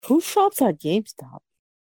Who shops at GameStop?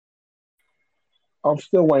 I'm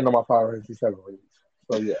still waiting on my Final Fantasy 7 release.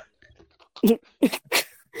 So yeah.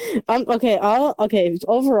 Okay. Okay.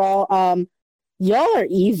 Overall, y'all are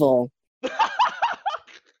evil.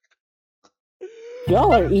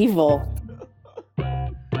 Y'all are evil.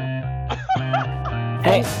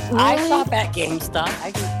 Hey, And I really? shop at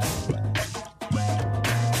GameStop.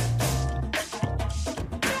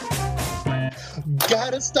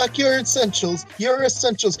 Gotta stock your essentials. Your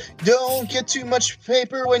essentials. Don't get too much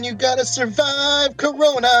paper when you gotta survive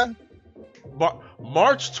Corona.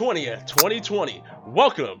 March 20th, 2020.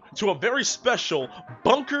 Welcome to a very special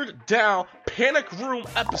bunkered down panic room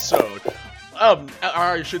episode. Or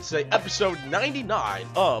I should say episode 99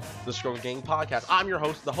 of the Scrub Gang podcast. I'm your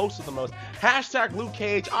host, the host of the most, hashtag Luke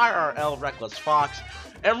Cage, IRL Reckless Fox.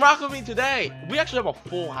 And rock with me today, we actually have a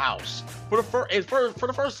full house. For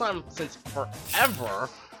the first time since forever,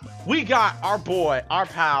 we got our boy, our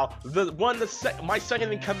pal, my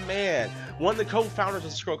second in command, one of the co-founders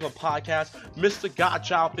of the ScrubClub podcast, Mr.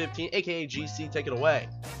 Godchild 15, aka GC. Take it away.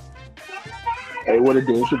 Hey, what it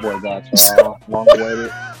do? It's your boy Godchild. Long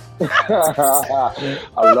awaited. I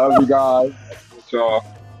love you guys. Y'all.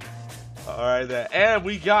 Alright then. And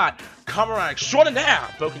we got Comrade extraordinaire,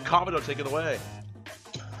 Boken Kabuto. Take it away.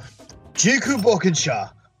 Jiku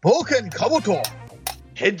Bokensha. Boken Kabuto.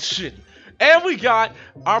 Henshin. And we got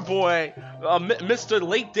our boy, Mr.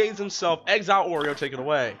 Late Days himself, Exile Oreo. Take it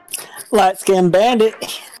away. Light Skin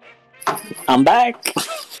Bandit. I'm back.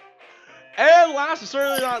 And last but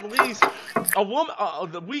certainly not least, a woman.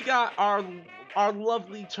 We got our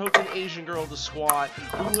lovely token Asian girl of the squad,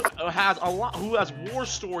 who has war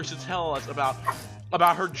stories to tell us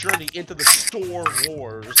about her journey into the store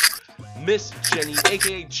wars. Miss Jenny,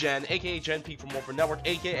 aka Jen, aka Jen Peak from Wolfer Network,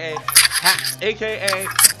 aka Hacks, aka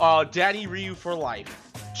Daddy Ryu for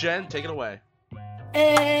life. Jen, take it away.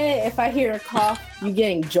 Hey, if I hear a cough, you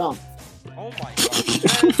getting jumped. Oh my god,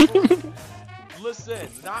 Jen. Listen,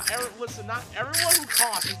 not everyone who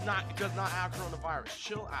coughs does not have coronavirus.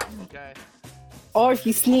 Chill out, okay? Or if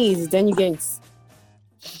you sneeze, then you're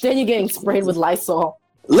getting sprayed with Lysol.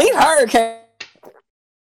 Leave Hurricane.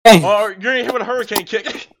 Or you're gonna hit with a hurricane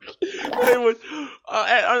kick. Anyways,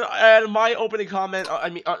 and my opening comment.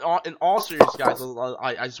 In all seriousness, guys,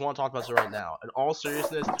 I just want to talk about this right now. In all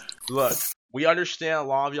seriousness, look, we understand a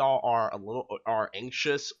lot of y'all are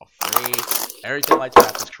anxious, afraid, everything like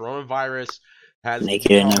that. This coronavirus has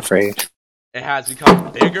Naked and afraid. It has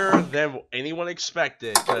become bigger than anyone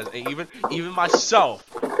expected. Because even myself,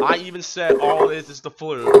 I even said all this is the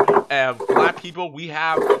flu. And black people, we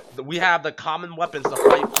have the common weapons to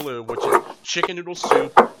fight flu, which is chicken noodle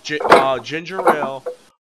soup, ginger ale,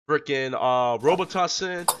 frickin'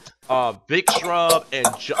 Robitussin, Big Shrub, and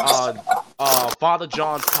Father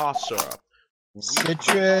John's cough syrup.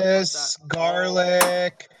 Citrus,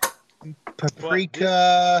 garlic,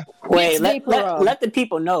 paprika. Wait, let the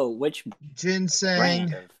people know which ginseng,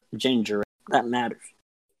 brand of ginger that matters.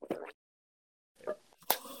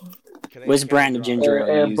 Which brand of ginger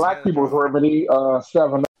ale? And black people's remedy,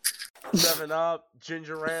 7 Up,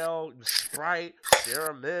 ginger ale, Sprite,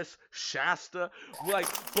 Sierra Mist, Shasta,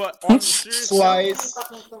 but on the serious Slice,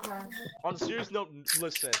 on the serious note,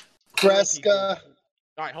 listen, Fresca.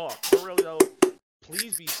 All right, hold on. For real though,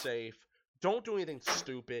 please be safe. Don't do anything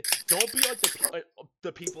stupid. Don't be like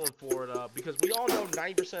the people in Florida, because we all know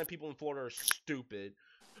 90% of people in Florida are stupid.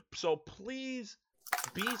 So please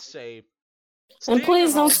be safe. And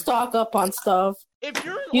please don't stock up on stuff.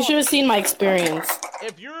 You should have seen my experience.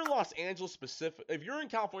 If you're in Los Angeles if you're in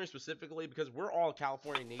California specifically, because we're all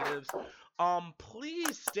California natives,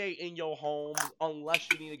 please stay in your homes unless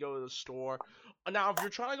you need to go to the store. Now, if you're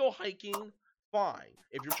trying to go hiking, fine.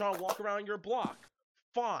 If you're trying to walk around your block,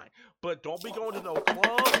 fine. But don't be going to no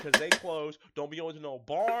club because they close. Don't be going to no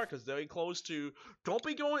bar because they close too. Don't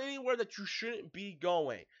be going anywhere that you shouldn't be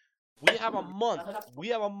going. We have a month. We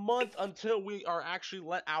have a month until we are actually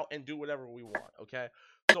let out and do whatever we want, okay?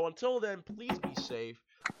 So until then, please be safe.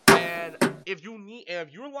 And if you're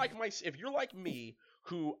like me,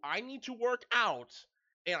 who I need to work out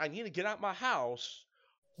and I need to get out my house,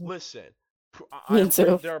 listen. Me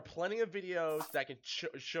too. There are plenty of videos that can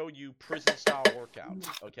show you prison style workouts.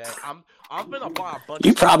 Okay, I'm gonna buy a bunch.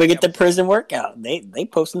 You probably get the prison workout. They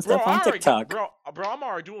posting stuff on TikTok. Bro, I'm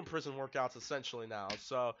already doing prison workouts essentially now.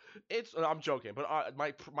 So I'm joking, but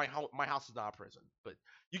my house is not a prison. But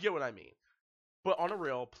you get what I mean. But on the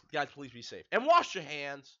real, guys, please be safe and wash your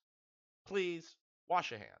hands. Please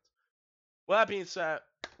wash your hands. With that being said,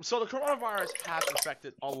 so the coronavirus has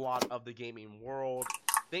affected a lot of the gaming world.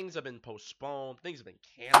 Things have been postponed. Things have been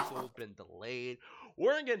canceled, been delayed.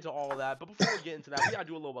 we're gonna get into all of that. But before we get into that, we gotta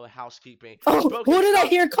do a little bit of housekeeping. Oh, who did I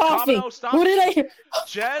hear coughing? Who did I hear?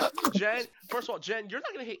 Jen. First of all, Jen, you're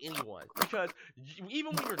not gonna hit anyone because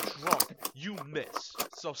even when you're drunk, you miss.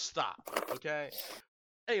 So stop, okay?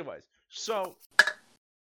 Anyways, so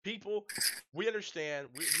people, we understand.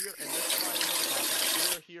 We're in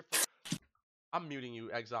this we're here for. I'm muting you,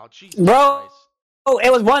 Exile. Jesus Bro, Christ. oh, it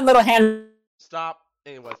was one little hand. Stop.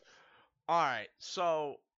 Anyways, all right.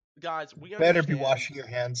 So, guys, we Better be washing your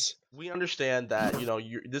hands. We understand that these are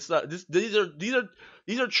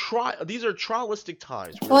trialistic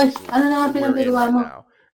times. We're in right now,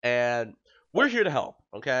 and we're here to help.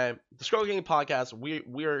 Okay, the Scrubclub Gaming Podcast.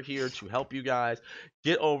 We're here to help you guys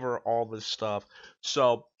get over all this stuff.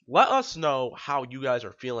 So let us know how you guys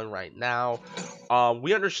are feeling right now.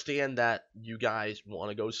 We understand that you guys want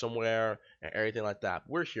to go somewhere and everything like that.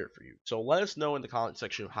 We're here for you. So let us know in the comment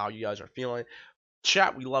section how you guys are feeling.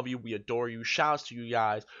 Chat, we love you. We adore you. Shouts to you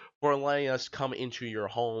guys for letting us come into your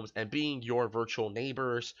homes and being your virtual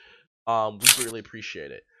neighbors. We really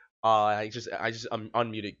appreciate it. I just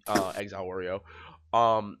unmuted Exile Wario.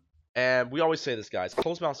 And we always say this, guys.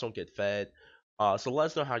 Closed mouths don't get fed. So let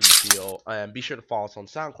us know how you feel, and be sure to follow us on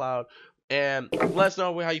SoundCloud, and let us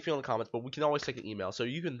know how you feel in the comments. But we can always take an email, so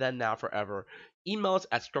you can then now forever email us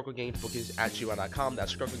at ScrubClubGamesBookings@gmail.com.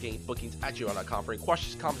 That's ScrubClubGamesBookings@gmail.com for any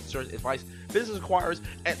questions, comments, concerns, advice, business inquiries,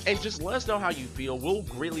 and just let us know how you feel. We'll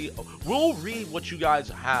read what you guys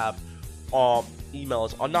have. Email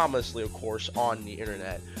us anonymously, of course, on the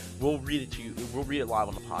internet. We'll read it to you. We'll read it live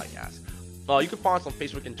on the podcast. You can find us on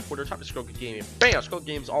Facebook and Twitter. Type to ScrubClub Gaming. Bam! ScrubClub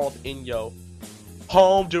Games all up in yo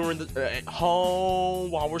home during the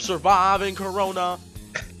home while we're surviving Corona.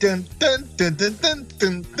 Dun, dun, dun, dun, dun,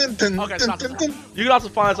 dun, dun, dun, Okay, dun, stop. dun, dun. You can also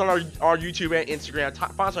find us on our YouTube and Instagram.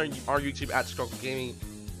 Find us on our YouTube at ScrubClub Gaming.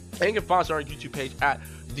 And you can find us on our YouTube page at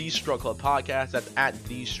The ScrubClub Podcast. That's at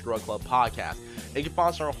The ScrubClub Podcast. And you can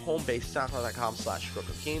find us on our home base,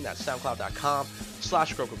 SoundCloud.com/ScrubClubGaming. That's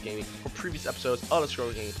SoundCloud.com/ScrubClubGaming for previous episodes of the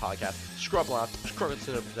ScrubClub Gaming Podcast, Scrub Lounge, ScrubClub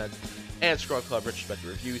Center Presents, and ScrubClub Retrospective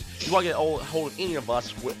Reviews. If you want to get a hold of any of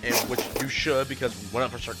us, which you should because none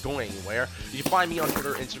of us are going anywhere, you can find me on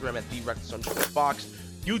Twitter, Instagram at TheReckless_Fox,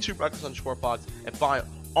 YouTube Reckless_Fox, and find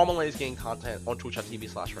all my latest gaming content on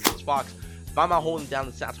Twitch.tv/RecklessFox. If I'm not holding down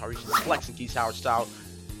the stats, how reaching Flex and Keys Howard style,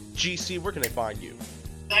 GC, where can they find you?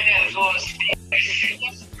 You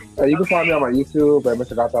can find me on my YouTube at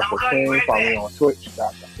Mr. King. Follow me on Twitch,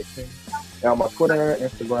 King. And on my Twitter and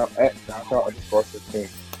Instagram at _15.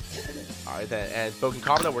 Alright then, and Boken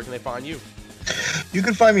Kamado, where can they find you? You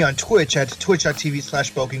can find me on Twitch at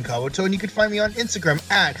twitch.tv/BokenKabuto, and you can find me on Instagram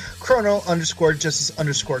at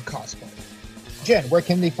chrono_justice_cosplay. Jen, where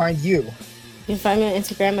can they find you? You can find me on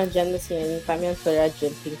Instagram at Jen Messina, and you can find me on Twitter at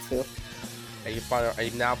JenPing2. And you can find her, and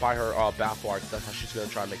you can now buy her bathwater. That's how she's gonna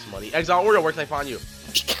try and make some money. Exile Oreo, where can they find you?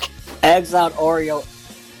 Exiled Oreo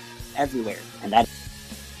everywhere, and that.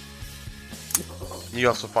 You can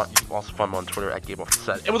also find me on Twitter at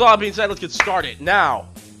GameOffSet. And with all that being said, let's get started now,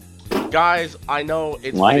 guys. I know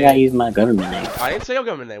it's. Why did I use my government name? I didn't say your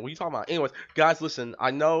government name. What are you talking about? Anyways, guys, listen.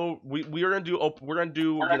 I know we are gonna do. We're gonna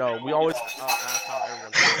do. We always ask how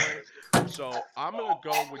everyone's doing. So I'm gonna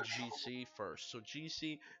go with GC first. So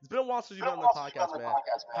GC, it's been a while since you've been on the podcast, man.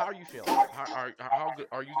 How are you feeling? How good?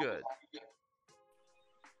 Are you good?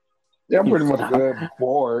 Yeah, I'm pretty much good.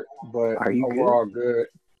 Bored, but overall good.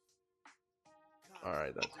 All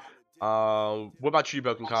right then. What about you,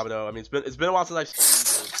 Boken Kamado? I mean, it's been a while since I've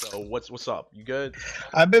seen you. So what's up? You good?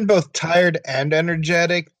 I've been both tired and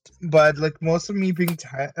energetic, but like most of me being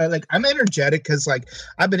tired, I'm energetic because like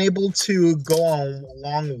I've been able to go on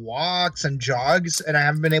long walks and jogs, and I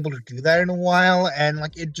haven't been able to do that in a while, and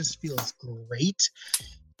like it just feels great.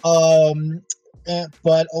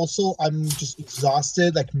 But also I'm just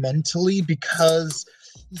exhausted, like mentally, because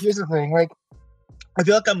here's the thing, like I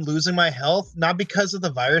feel like I'm losing my health, not because of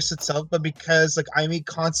the virus itself, but because like I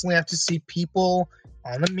constantly have to see people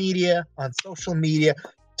on the media, on social media,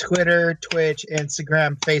 Twitter, Twitch,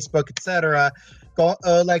 Instagram, Facebook, etc.,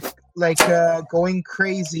 going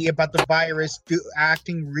crazy about the virus,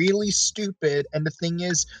 acting really stupid. And the thing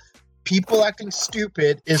is, people acting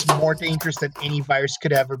stupid is more dangerous than any virus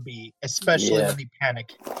could ever be, especially when they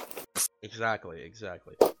panic. Exactly.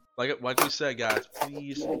 Like we said, guys,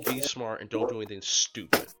 please be smart and don't do anything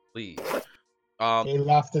stupid, please. They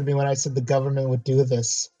laughed at me when I said the government would do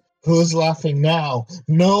this. Who's laughing now?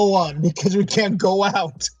 No one, because we can't go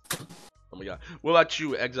out. Oh my god. What about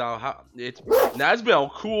you, Exile? It's been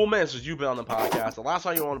a cool minute since you've been on the podcast. The last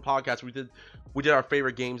time you were on the podcast, we did our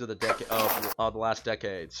favorite games of the decade of the last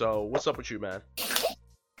decade. So what's up with you, man?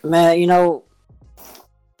 Man,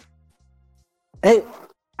 I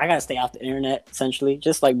gotta stay off the internet, essentially,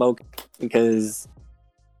 just like Bo, because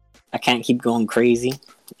I can't keep going crazy,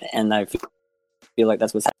 and I feel like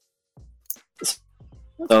that's what's happening.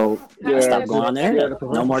 So I stopped going on there.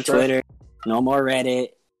 No more Twitter, no more Reddit,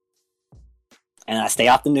 and I stay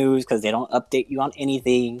off the news because they don't update you on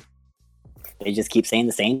anything. They just keep saying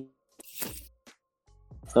the same.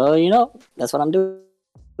 So that's what I'm doing.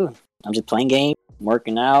 I'm just playing games,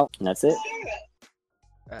 working out, and that's it.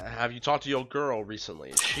 Have you talked to your girl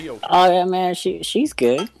recently? Is she okay? Oh yeah, man, she's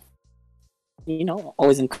good.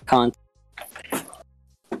 Always in contact.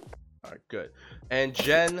 Alright, good. And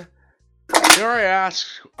Jen, dare I ask,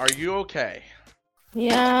 are you okay?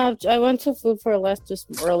 Yeah, I went to Food for Less this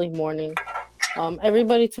early morning.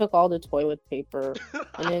 Everybody took all the toilet paper,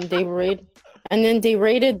 and then they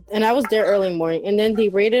raided, and I was there early morning, and then they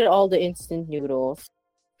raided all the instant noodles,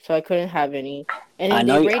 so I couldn't have any. And then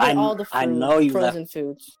they raided all the frozen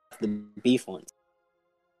foods. The beef ones.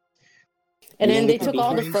 And then they took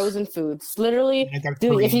all the frozen foods. Literally,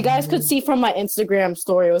 dude, if you guys could see from my Instagram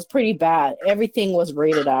story, it was pretty bad. Everything was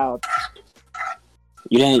raided out.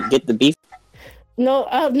 You didn't get the beef? No,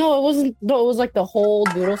 it wasn't. No, it was like the whole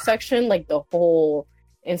noodle section, like the whole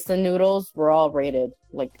instant noodles were all raided.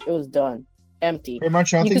 Like it was done, empty. Pretty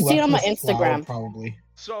much, you can see it on my Instagram. Probably.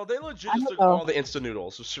 So they legit took all the instant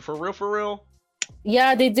noodles. For real?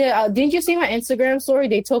 Yeah, they did. Didn't you see my Instagram story?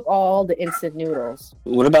 They took all the instant noodles.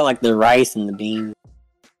 What about like the rice and the beans?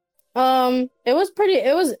 It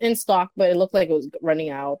was in stock, but it looked like it was running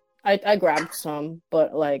out. I grabbed some,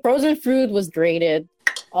 but like frozen food was raided.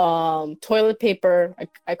 Toilet paper,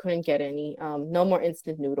 I couldn't get any. No more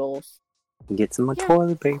instant noodles. Get some more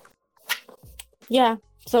toilet paper. Yeah,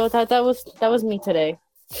 so that was me today.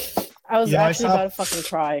 I was actually about to fucking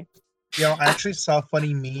cry. I actually saw a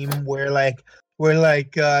funny meme where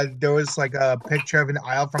there was like a picture of an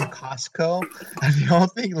aisle from Costco, and the only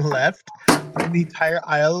thing left in the entire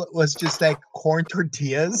aisle was just like corn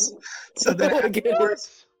tortillas. So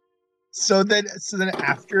then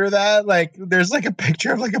after that, like there's like a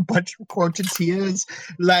picture of like a bunch of corn tortillas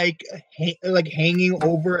like hanging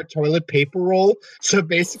over a toilet paper roll. So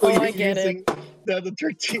basically, you're using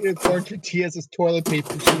the corn tortillas as toilet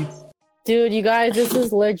paper sheets. Dude, you guys, this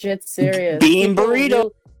is legit serious. Bean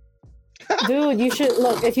burrito. Dude, you should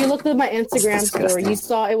look. If you looked at my Instagram story, you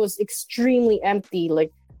saw it was extremely empty.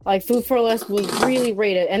 Like Food for Less was really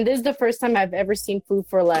rated, and this is the first time I've ever seen Food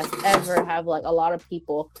for Less ever have like a lot of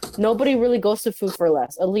people. Nobody really goes to Food for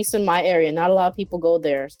Less, at least in my area. Not a lot of people go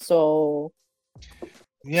there, so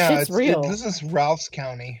yeah, shit's real. This is Ralph's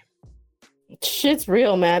County. Shit's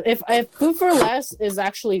real, man. If Food for Less is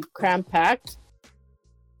actually cram packed,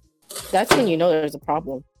 that's when you know there's a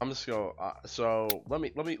problem. I'm just going. So let me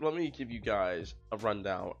give you guys a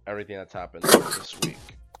rundown of everything that's happened this week.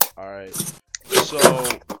 All right. So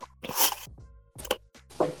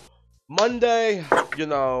Monday,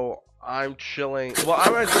 I'm chilling. Well,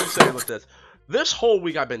 I'm going to say with this. This whole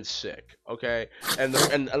week I've been sick. Okay, and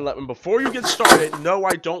before you get started, no,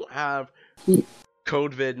 I don't have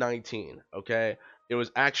COVID-19. Okay, it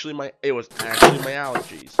was actually my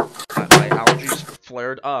allergies. My allergies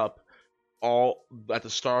flared up all at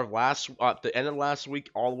the end of last week,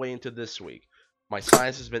 all the way into this week. My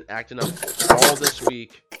sinus has been acting up all this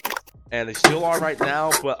week, and they still are right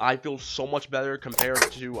now. But I feel so much better compared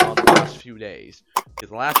to the last few days. Because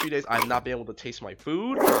the last few days I've not been able to taste my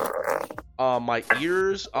food. My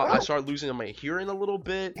ears, I started losing my hearing a little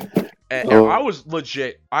bit, and I was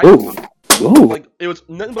legit. Like it was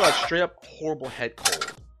nothing but a straight up horrible head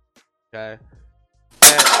cold. Okay,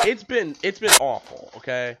 and it's been awful.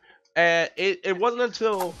 Okay. And it wasn't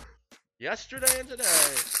until yesterday and today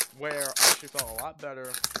where I actually felt a lot better.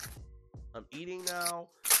 I'm eating now.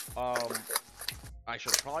 I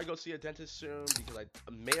should probably go see a dentist soon because I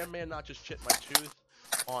may or may not just chip my tooth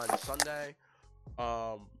on Sunday.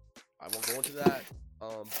 I won't go into that.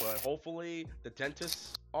 But hopefully the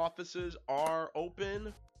dentist offices are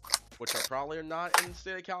open, which are probably not in the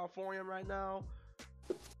state of California right now.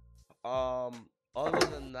 Other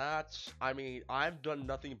than that, I mean, I've done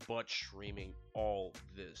nothing but streaming all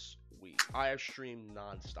this week. I have streamed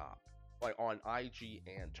nonstop, like on IG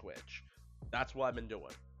and Twitch. That's what I've been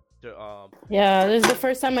doing. Yeah, this is the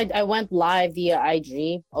first time I went live via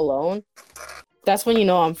IG alone. That's when you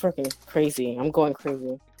know I'm freaking crazy. I'm going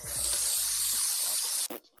crazy.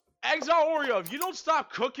 Exile Oreo, if you don't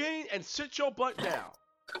stop cooking and sit your butt down.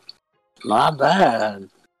 My bad.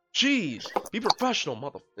 Jeez, be professional,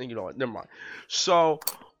 mother. You know what? Never mind. So,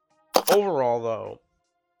 overall, though,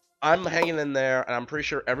 I'm hanging in there, and I'm pretty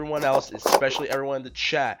sure everyone else, especially everyone in the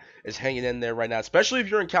chat, is hanging in there right now. Especially if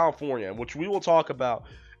you're in California, which we will talk about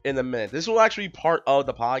in a minute. This will actually be part of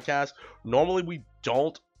the podcast. Normally we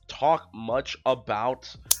don't talk much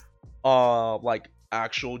about like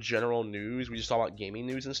actual general news. We just talk about gaming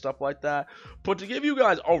news and stuff like that. But to give you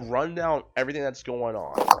guys a rundown everything that's going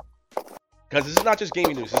on, because this is not just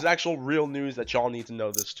gaming news, this is actual real news that y'all need to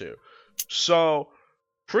know this too. So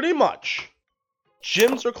pretty much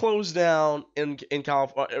gyms are closed down in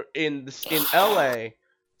California, in LA.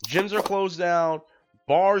 Gyms are closed down.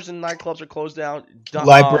 Bars and nightclubs are closed down.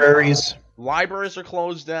 Libraries. Libraries are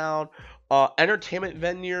closed down. Entertainment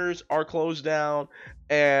venues are closed down.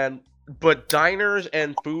 But diners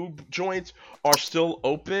and food joints are still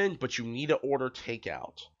open, but you need to order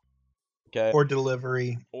takeout. Okay. Or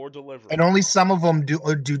delivery. And only some of them do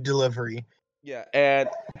delivery. Yeah, and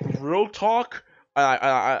real talk,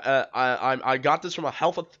 I got this from a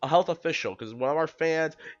health official, because one of our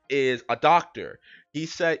fans is a doctor. He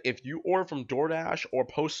said if you order from DoorDash or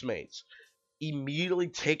Postmates, immediately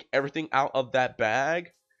take everything out of that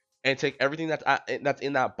bag and take everything that's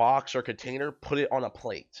in that box or container, put it on a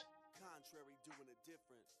plate.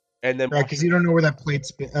 And then right, because you don't know where that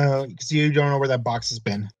plate's been. Because you don't know where that box has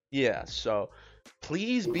been. Yeah, so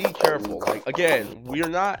please be careful. Like, again, we're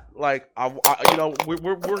not like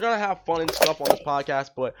we're gonna have fun and stuff on this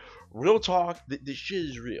podcast, but real talk, this shit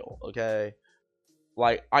is real, okay?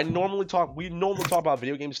 Like, we normally talk about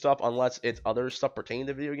video game stuff unless it's other stuff pertaining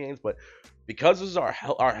to video games, but because this is our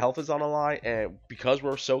health is on the line, and because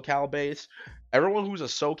we're SoCal based, everyone who's a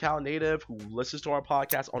SoCal native who listens to our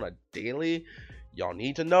podcast on a daily, y'all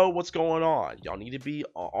need to know what's going on. Y'all need to be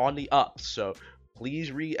on the up. So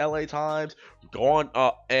please read LA Times. Go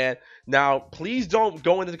on and now please don't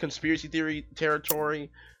go into the conspiracy theory territory.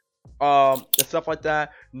 And stuff like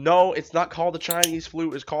that. No, it's not called the Chinese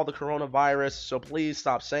flu, it's called the coronavirus. So please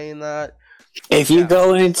stop saying that. If you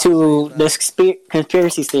go into the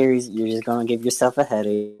conspiracy theories, you're just gonna give yourself a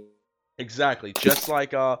headache. Exactly. Just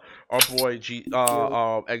like our boy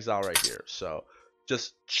Exile right here. So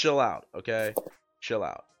just chill out, okay? Chill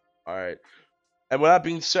out. Alright. And with that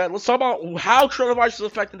being said, let's talk about how coronavirus is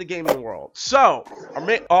affecting the gaming world. So,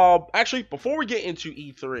 actually, before we get into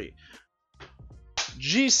E3,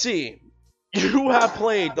 GC, you have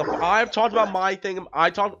played I've talked about my thing. I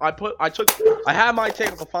had my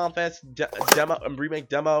take on the Final Fantasy demo and remake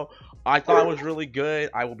demo. I thought it was really good.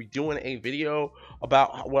 I will be doing a video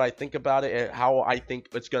about what I think about it and how I think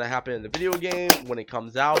it's gonna happen in the video game when it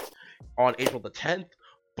comes out on April the 10th.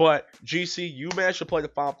 But GC, you managed to play the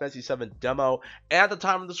Final Fantasy VII demo. At the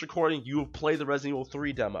time of this recording, you have played the Resident Evil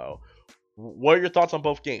 3 demo. What are your thoughts on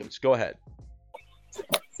both games? Go ahead.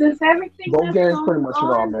 Both games pretty much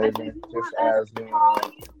amazing. Just as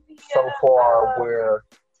so far where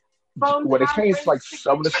they changed like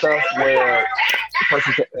some of the stuff where the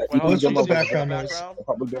person what's the background noise?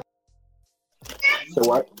 So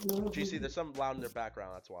what? GC, there's something loud in their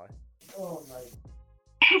background. That's why. Oh my.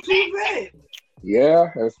 Yeah,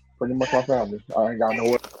 that's pretty much my family. I ain't got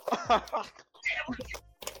nowhere.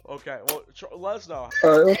 Okay, well, let us know.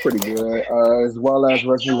 It was pretty good. As well as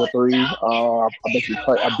Resident Evil 3.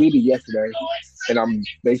 I beat it yesterday, and I'm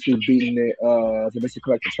basically beating it to basically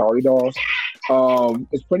collect the Charlie dolls.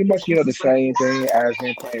 It's pretty much the same thing as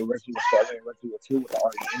in playing Resident Evil 7 and Resident Evil 2 with the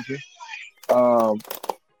Arctic Engine.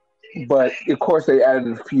 But of course, they added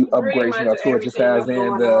a few upgrades to it, just as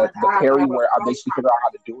in the parry, where I basically figured out how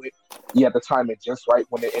to do it. You have to time it just right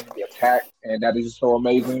when the enemy attack, and that is just so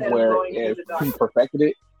amazing. Where if you perfected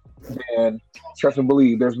it, then trust and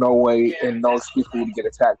believe, there's no way and no excuse for you to get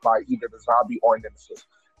attacked by either the zombie or nemesis.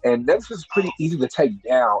 And nemesis is pretty easy to take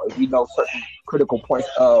down if you know certain critical points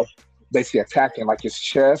of basically attacking, like his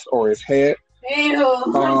chest or his head.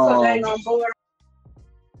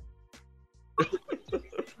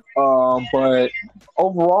 But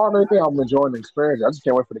overall, I think I'm enjoying the experience. I just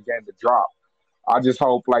can't wait for the game to drop. I just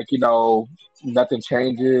hope, nothing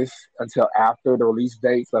changes until after the release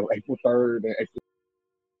dates of April 3rd and April.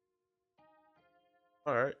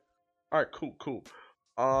 All right, cool.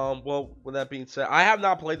 Well, with that being said, I have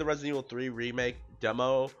not played the Resident Evil 3 remake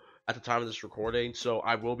demo at the time of this recording, so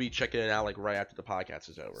I will be checking it out right after the podcast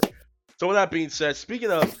is over. So with that being said,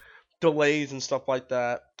 speaking of delays and stuff like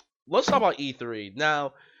that, let's talk about E3.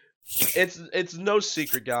 Now, it's no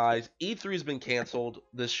secret, guys. E3 has been canceled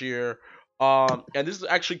this year. And this is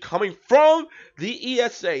actually coming from the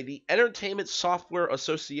ESA, the Entertainment Software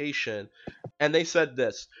Association, and they said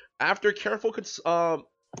this: after careful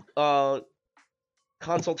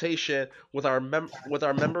consultation with our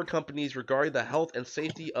member companies regarding the health and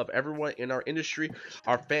safety of everyone in our industry,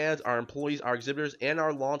 our fans, our employees, our exhibitors, and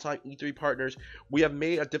our longtime E3 partners. We have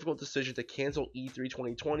made a difficult decision to cancel E3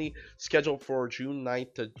 2020, scheduled for June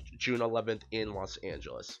 9th to June 11th in Los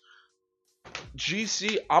Angeles.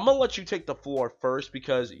 GC, I'm gonna let you take the floor first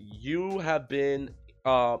because you've been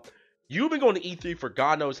going to E3 for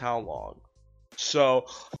God knows how long. So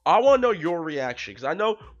I want to know your reaction because I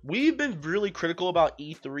know we've been really critical about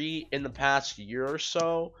E3 in the past year or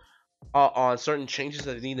so on certain changes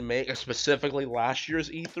that they need to make, specifically last year's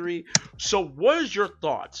E3. So what is your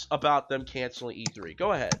thoughts about them canceling E3?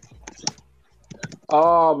 Go ahead.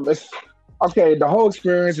 It's okay. The whole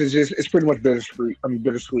experience is it's pretty much bittersweet. I mean,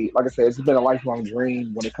 bittersweet. Like I said, it's been a lifelong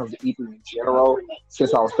dream when it comes to E3 in general.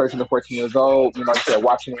 Since I was 13 or 14 years old, like I said,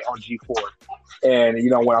 watching it on G4, and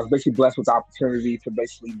when I was basically blessed with the opportunity to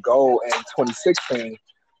basically go in 2016,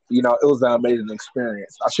 it was an amazing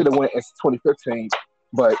experience. I should have went in 2015,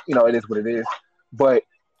 but it is what it is. But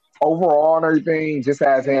overall and everything, just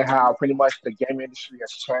as in how pretty much the game industry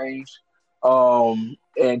has changed,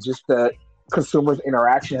 and just the consumers'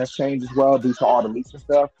 interaction has changed as well due to all the leaks and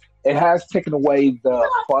stuff. It has taken away the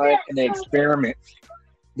fun and the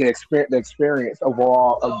experience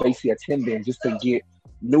overall of basically attending just to get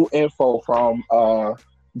new info from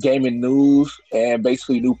gaming news and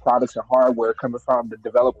basically new products and hardware coming from the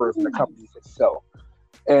developers and the companies itself.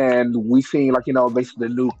 And we seen basically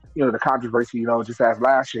the new the controversy just as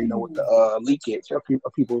last year with the leakage of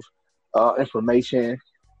people's information.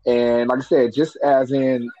 And like I said, just as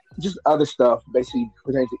in just other stuff basically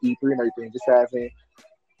pertaining to E3 and everything, just as in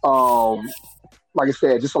like I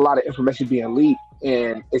said, just a lot of information being leaked,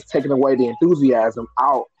 and it's taking away the enthusiasm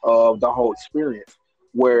out of the whole experience,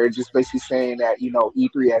 where it's just basically saying that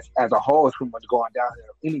E3 as a whole is pretty much going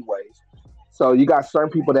downhill anyways. So you got certain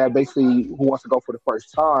people that basically who wants to go for the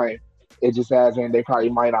first time. It just as in they probably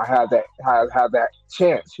might not have that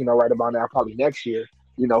chance, right about now, probably next year.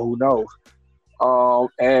 Who knows?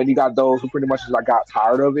 And you got those who pretty much just got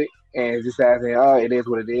tired of it, and just as in, it is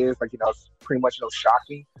what it is. It's pretty much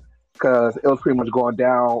shocking because it was pretty much going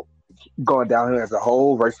down here as a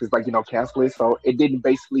whole versus cancel it. So it didn't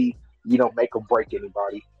basically make or break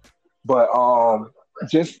anybody. But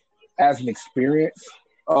just as an experience,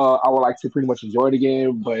 I would like to pretty much enjoy it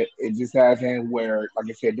again. But it just has in where, like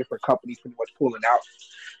I said, different companies pretty much pulling out,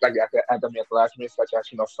 like at the last minute, such as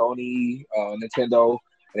Sony, Nintendo,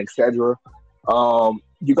 and etc.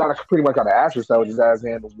 You pretty much gotta ask yourself just as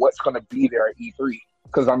in what's gonna be there at E3.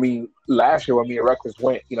 Because I mean, last year when me and Reckless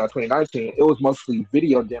went, 2019, it was mostly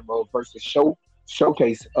video demos versus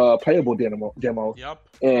showcase playable demos. Yep.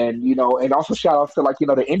 And and also shout out to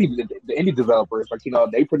the indie developers.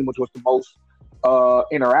 They pretty much was the most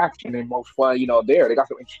interaction and most fun. There they got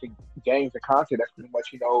some interesting games and content that's pretty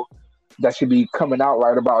much that should be coming out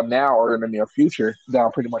right about now or in the near future that I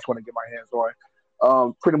pretty much want to get my hands on.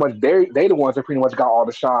 Pretty much they the ones that pretty much got all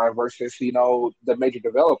the shine versus the major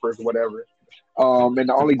developers or whatever. And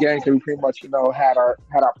the only games that we pretty much had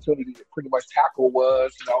opportunity to pretty much tackle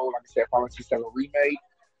was like I said, Final Fantasy VII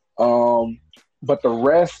Remake. But the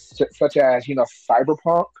rest, such as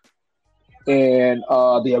Cyberpunk and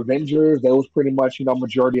the Avengers, that was pretty much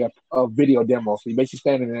majority of video demos. So you basically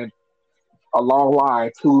standing in a long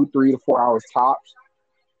line, 2, 3 to 4 hours tops,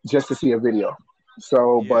 just to see a video.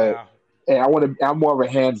 So, Yeah. And I'm more of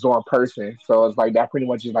a hands-on person, so it's like that pretty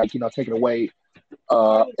much is taking away.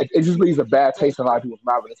 It just leaves a bad taste in a lot of people's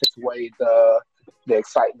mouth, and it takes away the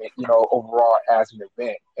excitement, overall as an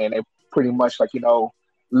event, and it pretty much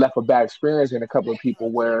left a bad experience in a couple of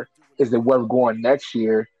people. Where is it worth going next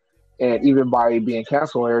year? And even by being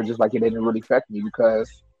canceled, or just it didn't really affect me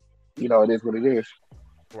because it is what it is.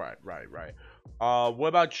 Right. What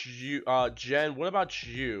about you, Jen? What about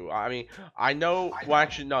you? I mean, I know. Well,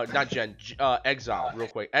 actually, no, not Jen. Exile, real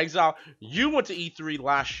quick. Exile, you went to E3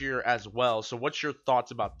 last year as well. So, what's your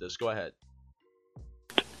thoughts about this? Go ahead.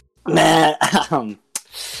 Man,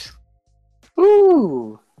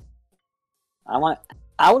 ooh,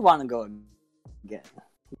 I would want to go again.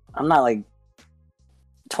 I'm not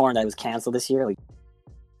torn that it was canceled this year.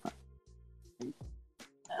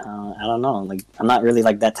 I don't know. I'm not really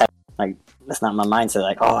that type. That's not my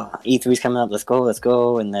mindset. E3's coming up. Let's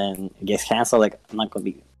go. And then it gets canceled. I'm not gonna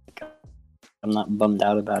be. I'm not bummed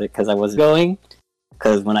out about it because I wasn't going.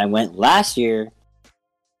 Because when I went last year,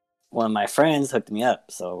 one of my friends hooked me up.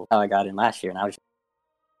 So how I got in last year, and I was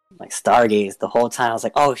Stargaze the whole time. I was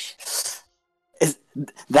like, oh,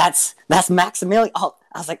 that's Maximilian. Oh,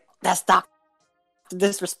 I was like, that's Dr.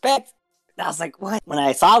 Disrespect. I was like, what? When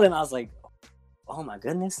I saw them, I was like, oh my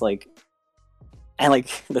goodness. And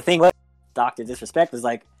the thing was, Dr. Disrespect was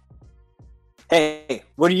like, "Hey,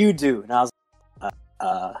 what do you do?" And I was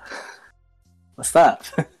what's up?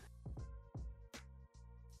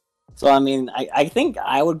 So I mean, I think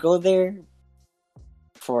I would go there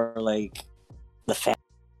for like the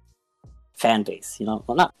fan base, you know.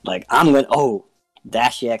 Well, not like I'm going. Oh,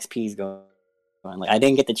 Dashi XP's going. Like I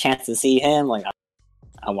didn't get the chance to see him. Like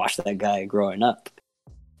I watched that guy growing up.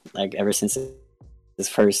 Like ever since his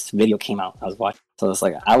first video came out, I was watching. So it's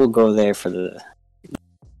like I would go there for the.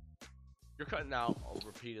 You're cutting out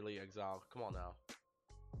repeatedly, Exile. Come on now.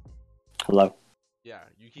 Hello. Yeah,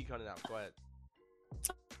 you keep cutting out. Go ahead.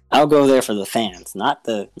 I'll go there for the fans, not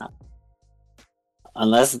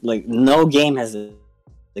unless like no game has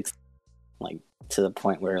like to the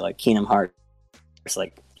point where like Kingdom Hearts, it's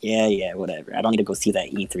like yeah, whatever. I don't need to go see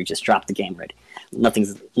that E3. Just drop the game ready.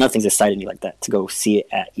 Nothing's excited me like that to go see it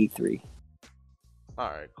at E3. All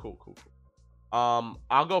right, cool.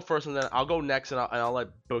 I'll go first and then I'll go next and I'll let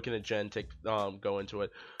Boken and Jen go into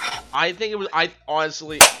it. I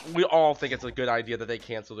honestly, we all think it's a good idea that they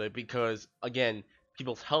canceled it because again,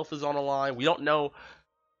 people's health is on the line. We don't know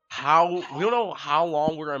how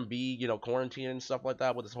long we're gonna be, quarantined and stuff like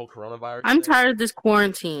that with this whole coronavirus. I'm thing. tired of this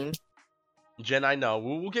quarantine. Jen, I know.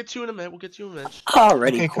 We'll get to you in a minute.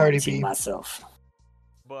 Already quarantined myself.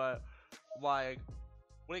 But like,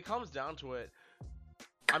 when it comes down to it,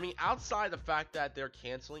 I mean, outside the fact that they're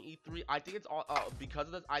canceling E3, I think it's all because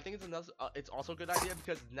of this. I think it's also a good idea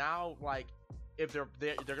because now, like, if they're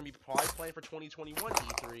gonna be probably playing for 2021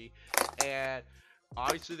 E3, and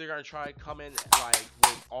obviously they're gonna try to come in like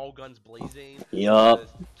with all guns blazing. Yup.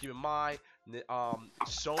 Keep in mind,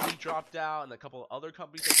 Sony dropped out, and a couple of other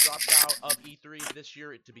companies have dropped out of E3 this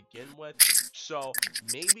year to begin with. So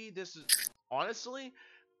maybe this is honestly.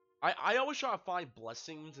 I always try to find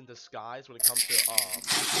blessings in disguise when it comes to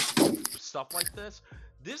stuff like this.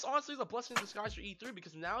 This honestly is a blessing in disguise for E3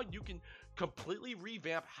 because now you can completely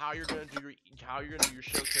revamp how you're gonna do your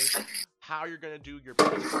showcase, how you're gonna do your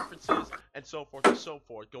press conferences, and so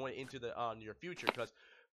forth going into the near future. Because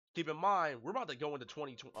keep in mind, we're about to go into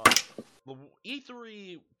 2020.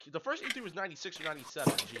 E3, the first E3 was 96 or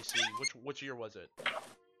 97. GC, which year was it?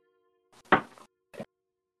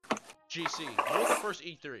 GC, what was the first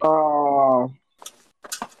E3?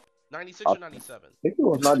 96 or 97? I think it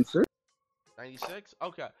was 96. 96?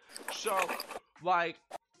 Okay. So, like,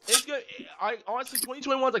 it's good. Honestly,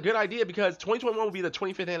 2021 is a good idea because 2021 will be the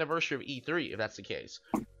 25th anniversary of E3, if that's the case.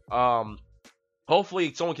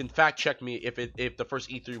 Hopefully, someone can fact check me if the first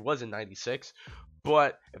E3 was in 96.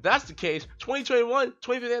 But if that's the case, 2021,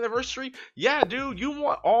 25th anniversary, yeah, dude, you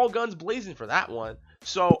want all guns blazing for that one.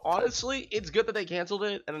 So, honestly, it's good that they canceled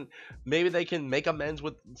it, and maybe they can make amends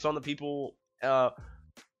with some of the people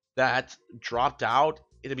that dropped out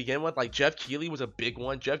to begin with. Like, Jeff Keighley was a big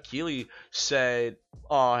one. Jeff Keighley said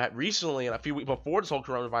recently, and a few weeks before this whole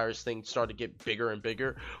coronavirus thing started to get bigger and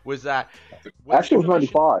bigger, was that... Actually, it was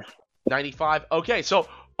 95. 95? Okay, so...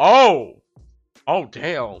 Oh,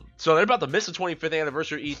 damn. So they're about to miss the 25th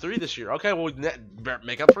anniversary of E3 this year. Okay, well,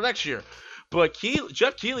 make up for next year. But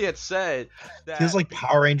Jeff Keighley had said that... Feels like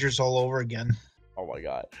Power Rangers all over again. Oh my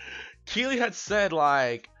god. Keighley had said,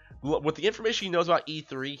 like, with the information he knows about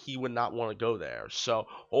E3, he would not want to go there. So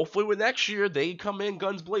hopefully with next year, they come in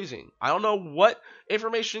guns blazing. I don't know what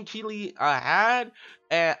information Keighley had,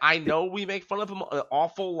 and I know we make fun of him an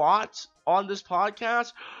awful lot on this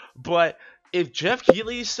podcast, but... if Jeff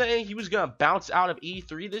Keighley is saying he was going to bounce out of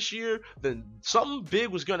E3 this year, then something big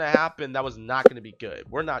was going to happen that was not going to be good.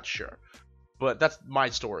 We're not sure. But that's my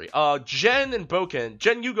story. Jen and Boken.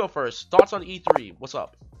 Jen, you go first. Thoughts on E3. What's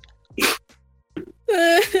up?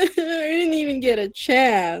 I didn't even get a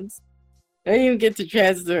chance. I didn't even get the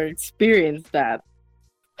chance to experience that.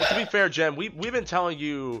 Well, to be fair, Jen, we've been telling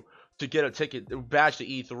you to get a badge to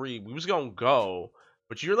E3. We was going to go.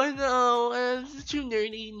 But you're like, no, it's too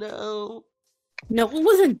nerdy, no. No, it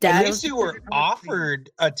wasn't that. At least you were offered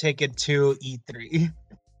a ticket to E3.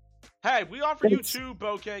 Hey, we offered you too,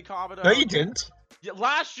 Bokeh, Kavada. No, you didn't. Yeah,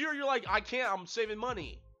 last year, you're like, I can't, I'm saving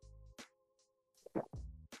money.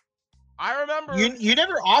 I remember. You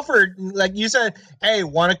never offered, like, you said, hey,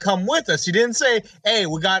 want to come with us? You didn't say, hey,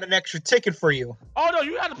 we got an extra ticket for you. Oh, no,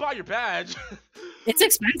 you had to buy your badge. It's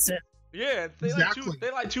expensive. Yeah, Exactly. they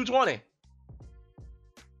like $220.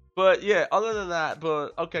 But yeah, other than that, but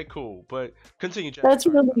okay, cool. But continue, Jen. That's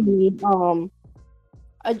really neat. I'll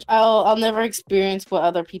never experience what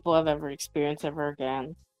other people have ever experienced ever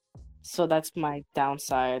again. So that's my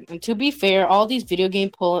downside. And to be fair, all these video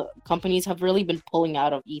game companies have really been pulling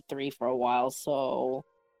out of E3 for a while. So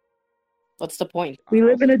what's the point? We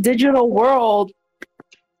live in a digital world.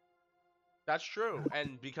 That's true,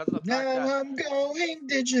 and because of the fact Now that I'm going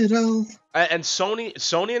digital. and Sony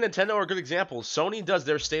and Nintendo are good examples. Sony does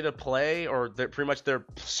their state of play, or pretty much their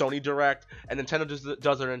Sony Direct, and Nintendo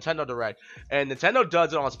does their Nintendo Direct. And Nintendo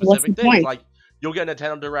does it on What's specific the things. point? Like you'll get a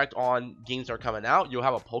Nintendo Direct on games that are coming out. You'll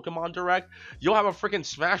have a Pokemon Direct. You'll have a freaking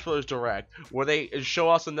Smash Bros. Direct where they show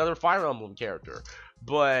us another Fire Emblem character.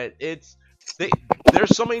 But there's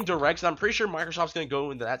so many directs, and I'm pretty sure Microsoft's gonna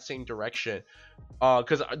go into that same direction.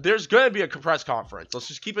 Because there's gonna be a press conference. Let's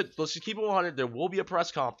just keep it 100. There will be a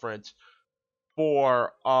press conference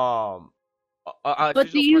for a But do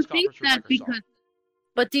digital you press think conference for Microsoft.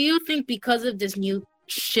 But do you think because of this new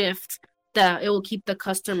shift that it will keep the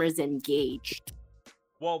customers engaged?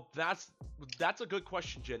 Well, that's a good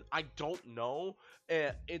question, Jen. I don't know.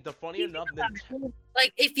 The funny Think enough, about it.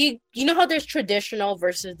 Like if you know how there's traditional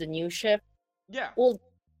versus the new shift. yeah.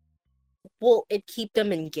 Will it keep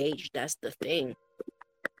them engaged? That's the thing.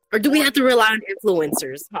 Or do we have to rely on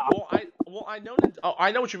influencers? I know.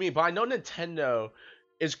 I know what you mean, but I know Nintendo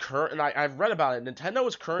is current, and I've read about it. Nintendo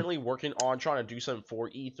is currently working on trying to do something for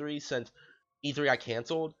E3 since E3 got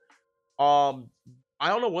canceled. I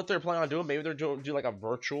don't know what they're planning on doing. Maybe they're do like a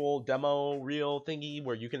virtual demo reel thingy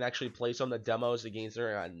where you can actually play some of the demos the games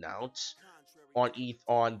they're gonna announce on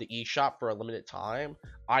the eShop for a limited time.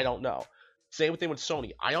 I don't know. Same thing with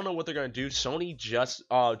Sony. I don't know what they're going to do. Sony just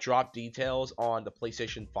dropped details on the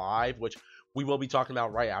PlayStation 5, which we will be talking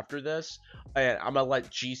about right after this. And I'm going to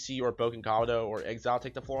let GC or Bokenkado or Exile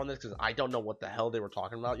take the floor on this because I don't know what the hell they were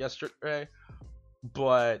talking about yesterday.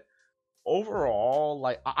 But overall,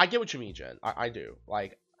 like, I get what you mean, Jen. I do.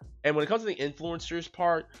 Like, and when it comes to the influencers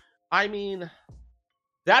part, I mean,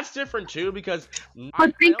 that's different too because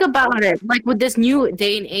But think about it. Like with this new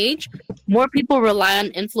day and age, more people rely on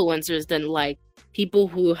influencers than like people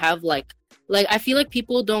who have like I feel like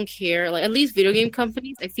people don't care. Like at least video game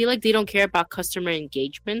companies, I feel like they don't care about customer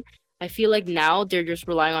engagement. I feel like now they're just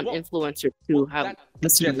relying on influencers to have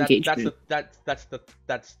customer engagement. That's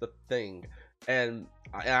the thing, and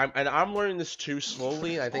I'm learning this too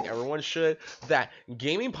slowly. And I think everyone should. That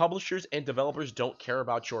gaming publishers and developers don't care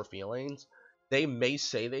about your feelings. They may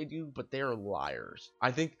say they do, but they're liars.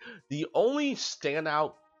 I think the only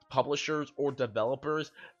standout publishers or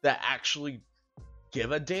developers that actually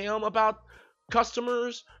give a damn about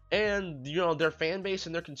customers and their fan base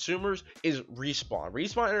and their consumers is Respawn.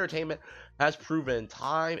 Respawn Entertainment has proven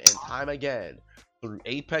time and time again through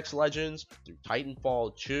Apex Legends, through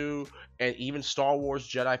Titanfall 2, and even Star Wars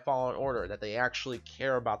Jedi Fallen Order that they actually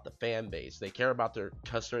care about the fan base. They care about their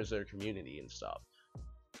customers, their community and stuff.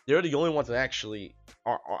 They're the only ones that actually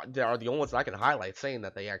are the only ones that I can highlight saying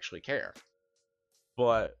that they actually care.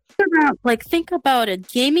 But think about it.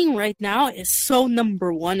 Gaming right now is so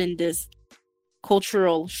number one in this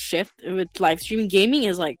cultural shift with live streaming. Gaming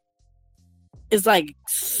is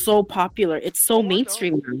so popular. It's so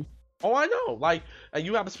mainstream now. Oh, I know. Like, and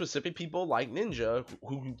you have specific people like Ninja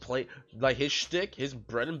who play like his shtick, his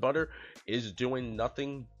bread and butter is doing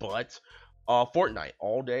nothing but Fortnite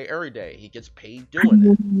all day, every day. He gets paid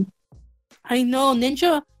doing it. I know,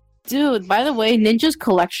 Ninja. Dude, by the way, Ninja's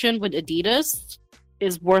collection with Adidas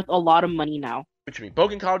is worth a lot of money now. What you mean?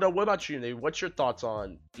 Bokenkado, what about you, Nate? What's your thoughts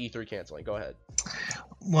on E3 canceling? Go ahead.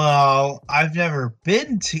 Well, I've never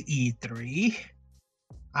been to E3.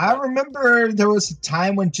 I remember there was a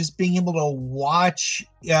time when just being able to watch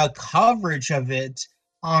coverage of it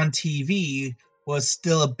on TV was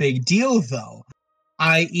still a big deal, though.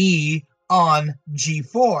 I.e., on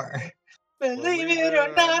G4. Believe it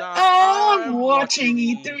or not, I'm watching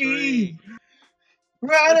E3.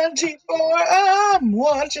 Right on G4, I'm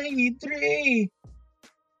watching E3.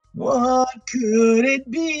 What could it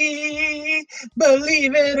be?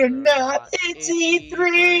 Believe it or not, it's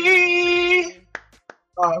E3.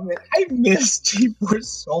 Oh man, I miss G4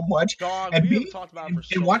 so much. Dog, and we haven't talked about it for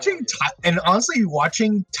so watching long. And honestly,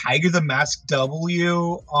 watching Tiger the Mask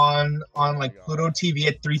W on like Pluto TV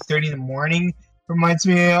at 3:30 in the morning reminds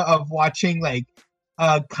me of watching like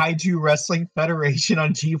Kaiju Wrestling Federation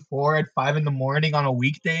on G4 at 5 in the morning on a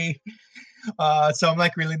weekday. So I'm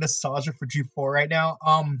like really nostalgic for G4 right now.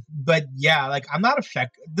 But yeah, like I'm not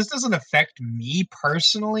this doesn't affect me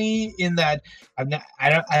personally in that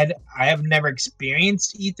I have never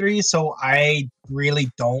experienced E3, so I really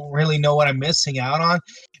don't really know what I'm missing out on.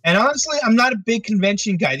 And honestly, I'm not a big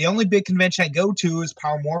convention guy. The only big convention I go to is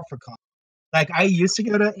Power Morphicon. Like I used to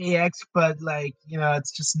go to AX, but like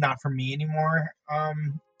it's just not for me anymore.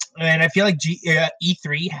 And I feel like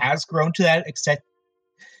E3 has grown to that extent.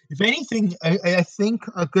 If anything, I think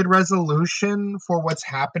a good resolution for what's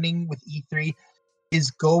happening with E3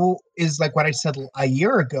 is like what I said a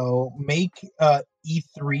year ago. Make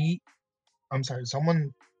E3 I'm sorry,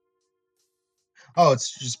 someone. Oh,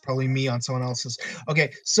 it's just probably me on someone else's.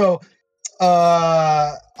 Okay, so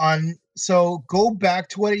go back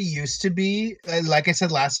to what it used to be. Like I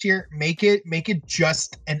said last year, make it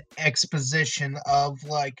just an exposition of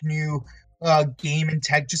like new game and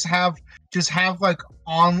tech. Just have like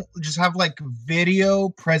video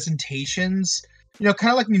presentations, kind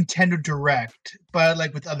of like Nintendo Direct, but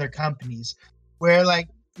like with other companies, where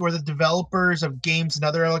the developers of games and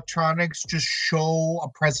other electronics just show a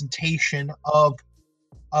presentation of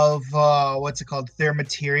what's it called, their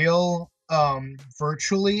material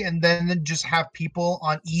virtually, and then just have people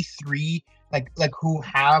on E3 like who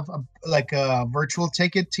have a virtual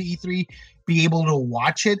ticket to E3 be able to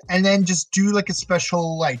watch it, and then just do like a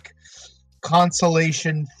special like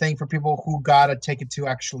consolation thing for people who got a ticket to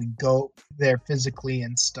actually go there physically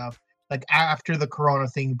and stuff, like after the corona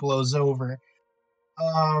thing blows over.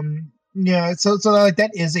 Yeah, so like that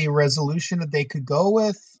is a resolution that they could go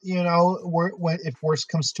with, if worse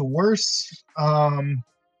comes to worse. Other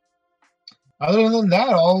than that,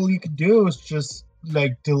 all you could do is just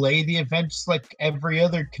like delay the event, just like every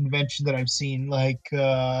other convention that I've seen. Like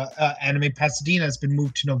Anime Pasadena has been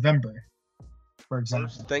moved to November, for example.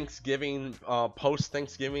 Post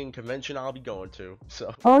Thanksgiving convention I'll be going to.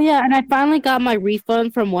 So. Oh yeah, and I finally got my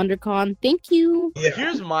refund from WonderCon. Thank you. Yeah.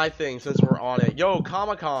 Here's my thing, since we're on it. Yo,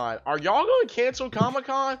 Comic-Con, are y'all going to cancel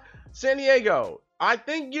Comic-Con? San Diego, I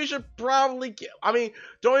think you should probably. I mean,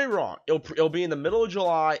 don't get me wrong. It'll be in the middle of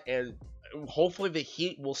July, and hopefully the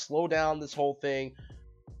heat will slow down this whole thing.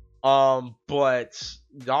 But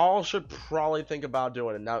y'all should probably think about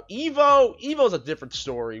doing it. Now, Evo's a different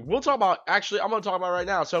story. I'm going to talk about it right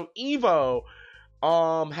now. So, Evo,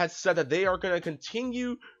 has said that they are going to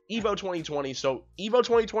continue Evo 2020. So, Evo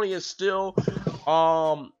 2020 is still,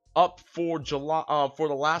 up for July, for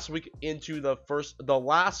the last week into the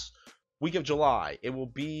last week of July. It'll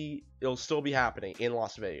still be happening in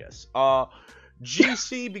Las Vegas.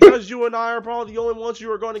 GC, because you and I are probably the only ones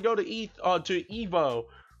who are going to go to Evo.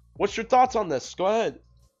 What's your thoughts on this? Go ahead.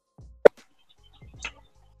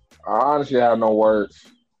 I honestly have no words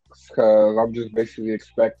because I'm just basically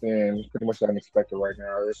expecting pretty much unexpected right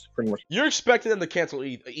now. It's pretty much. You're expecting them to cancel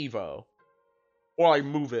Evo, or like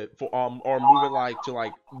move it like to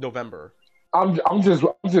like November. I'm just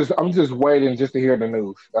waiting just to hear the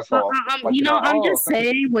news. That's all. I'm just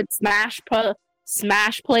saying with Smash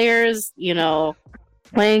players,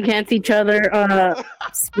 playing against each other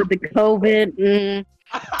with the COVID.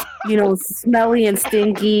 Smelly and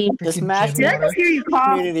stinky. The Smash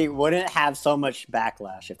community wouldn't have so much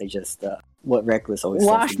backlash if they just what Reckless always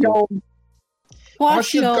wash says.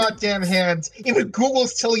 Wash your goddamn hands. Even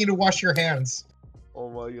Google's telling you to wash your hands. Oh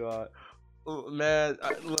my god, man!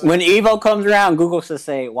 When Evo comes around, Google should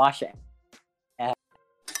say wash it.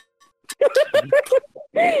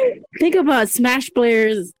 Think about Smash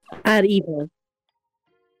players at Evo.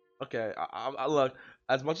 Okay, I look.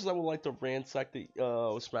 As much as I would like to ransack the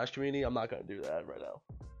Smash community, I'm not gonna do that right now.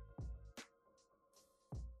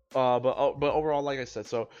 But overall, like I said,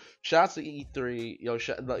 so shouts to E3.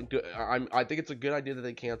 I think it's a good idea that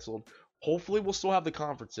they canceled. Hopefully, we'll still have the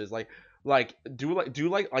conferences. Do what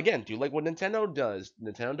Nintendo does.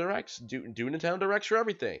 Nintendo Directs. Do Nintendo Directs for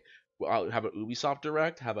everything. Have a Ubisoft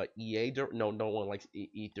Direct, have a EA no one likes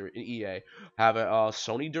EA. Have a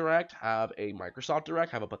Sony Direct, have a Microsoft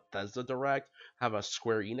Direct, have a Bethesda Direct, have a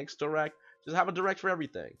Square Enix Direct. Just have a Direct for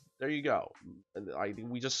everything. There you go. I think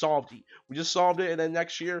we just solved it, and then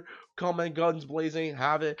next year, come in guns blazing,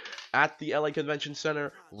 have it at the LA Convention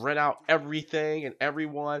Center, rent out everything and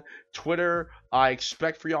everyone. Twitter, I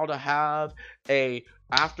expect for y'all to have a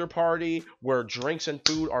after party where drinks and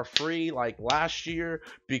food are free like last year,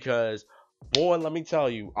 because boy, let me tell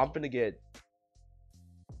you, I'm gonna get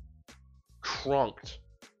crunked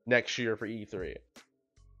next year for E3.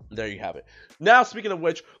 There you have it. Now, speaking of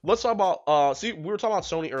which, let's talk about we were talking about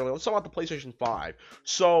Sony earlier. Let's talk about the PlayStation 5.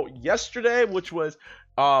 So yesterday, which was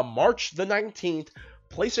March the 19th,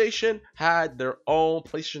 PlayStation had their own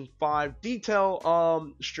PlayStation 5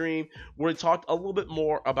 detail stream where it talked a little bit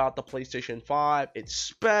more about the PlayStation 5, its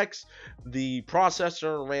specs, the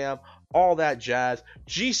processor, RAM, all that jazz.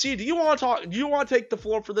 GC, do you want to talk? Do you want to take the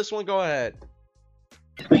floor for this one? Go ahead.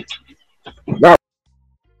 No.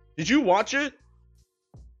 Did you watch it?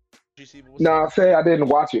 GC, no, say I didn't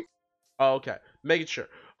watch it. Oh, okay. Making sure.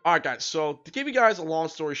 All right, guys. So to give you guys a long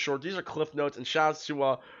story short, these are cliff notes, and shouts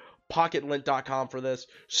to PocketLint.com for this.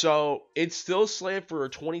 So it's still slated for a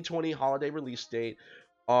 2020 holiday release date.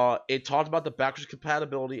 It talked about the backwards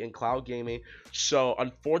compatibility in cloud gaming. So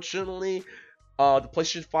unfortunately, The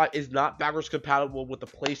PlayStation 5 is not backwards compatible with the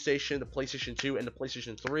PlayStation 2, and the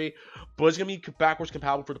PlayStation 3, but it's gonna be backwards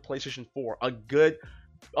compatible for the PlayStation 4. A good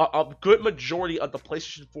majority of the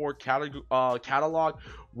PlayStation 4 catalog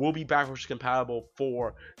will be backwards compatible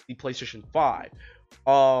for the PlayStation 5.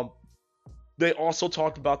 They also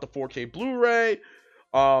talked about the 4K Blu-ray.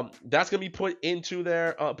 That's gonna be put into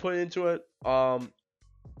it.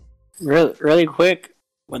 Really quick,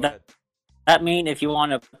 would that mean if you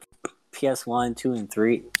want a PS1, 2, and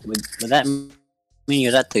 3, would that mean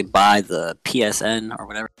you'd have to buy the PSN or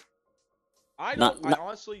whatever? I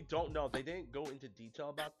honestly don't know. They didn't go into detail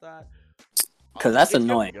about that. Because that's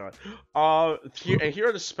annoying. Here are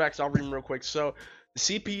the specs. I'll read them real quick. So, the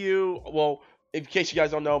CPU. Well, in case you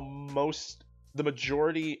guys don't know, a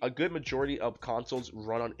good majority of consoles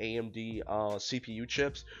run on AMD CPU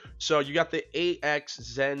chips. So you got the 8X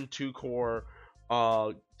Zen 2-core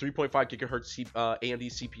 3.5 gigahertz AMD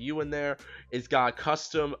CPU in there. It's got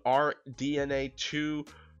custom RDNA 2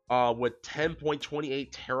 with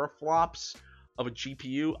 10.28 teraflops of a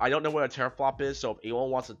GPU. I don't know what a teraflop is, so if anyone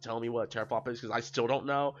wants to tell me what a teraflop is, because I still don't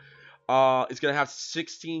know. It's gonna have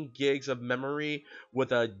 16 gigs of memory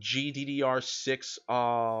with a GDDR6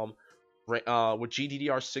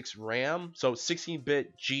 RAM, so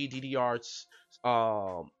 16-bit GDDR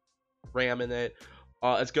RAM in it.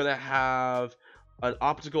 It's gonna have an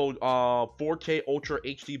optical 4K Ultra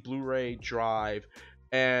HD Blu-ray drive,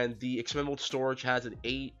 and the expandable storage has an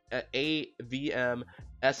 8 VM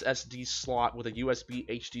SSD slot with a USB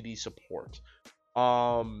HDD support.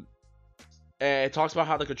 And it talks about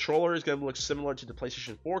how the controller is gonna look similar to the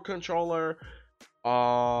PlayStation 4 controller.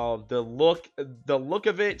 The look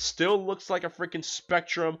of it still looks like a freaking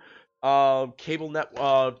Spectrum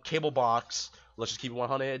cable box. Let's just keep it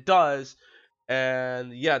 100. It does.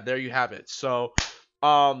 And yeah, there you have it. So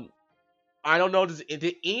I don't know,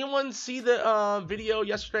 did anyone see the video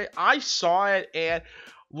yesterday? I saw it, and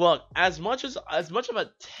look, as much of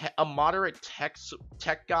a moderate tech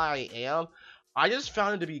guy I am, I just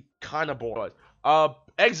found it to be kind of boring.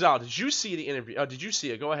 Exile, did you see the interview? Did you see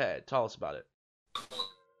it? Go ahead, tell us about it.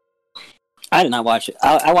 I did not watch it.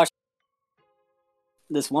 I watched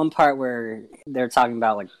this one part where they're talking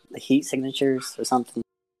about like the heat signatures or something.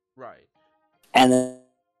 Right. And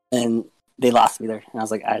then they lost me there, and I was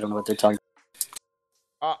like, I don't know what they're talking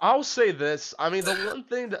about. I'll say this. I mean, the one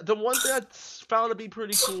thing that's found to be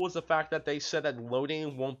pretty cool is the fact that they said that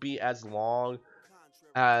loading won't be as long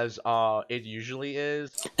as it usually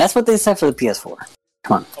is. That's what they said for the PS4.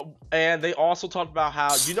 Come on. And they also talked about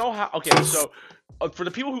how, okay, so for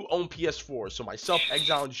the people who own PS4, so myself,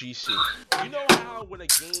 Exile, and GC, you know how when a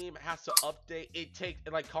game has to update, it takes,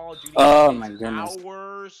 like Call of Duty,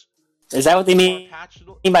 hours. Is that what they mean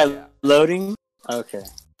by loading? Okay.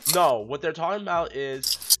 No, what they're talking about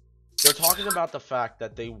is they're talking about the fact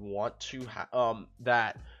that they want to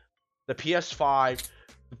that the PS5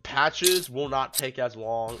 patches will not take as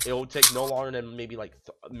long. It will take no longer than maybe like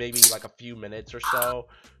a few minutes or so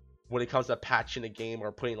when it comes to patching a game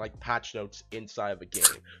or putting like patch notes inside of a game.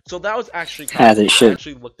 So that was actually as it should. I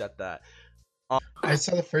actually looked at that. I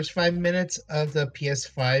saw the first 5 minutes of the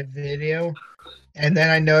PS5 video, and then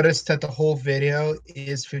I noticed that the whole video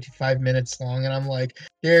is 55 minutes long, and I'm like,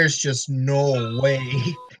 there's just no way.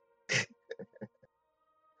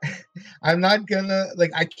 I'm not gonna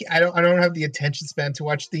I don't have the attention span to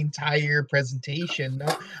watch the entire presentation. No,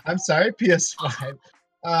 I'm sorry, PS5.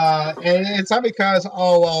 And it's not because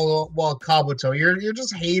well, Kabuto, you're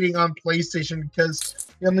just hating on PlayStation because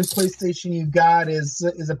the only PlayStation you got is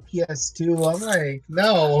a PS2. I'm like,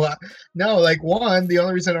 no. Like, one, the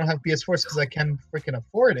only reason I don't have PS4 is because I can't freaking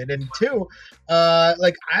afford it, and two,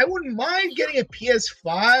 like, I wouldn't mind getting a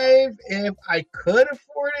PS5 if I could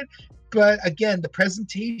afford it, but again, the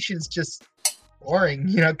presentation is just boring,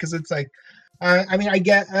 because it's like. I mean, I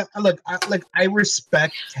get. I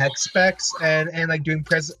respect tech specs and like doing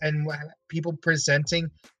people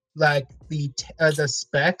presenting like the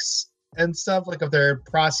specs and stuff like of their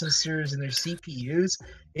processors and their CPUs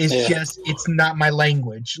is just, it's not my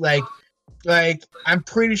language. Like I'm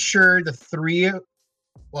pretty sure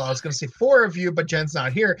I was going to say 4 of you, but Jen's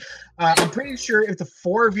not here. I'm pretty sure if the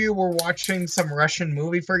 4 of you were watching some Russian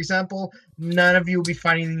movie, for example, none of you will be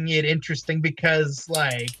finding it interesting because,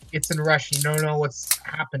 like, it's in Russian. You don't know what's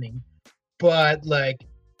happening. But, like,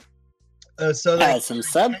 so like, some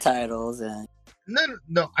subtitles and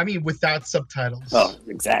no. I mean, without subtitles. Oh,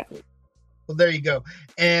 exactly. Well, there you go.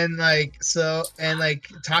 And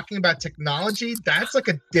talking about technology, that's like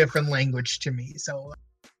a different language to me. So.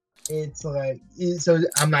 It's like, so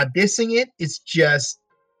I'm not dissing it. It's just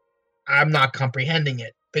I'm not comprehending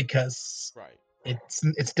it because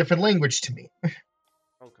it's different language to me.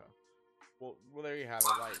 Okay. Well, there you have it.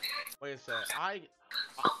 Like I said, I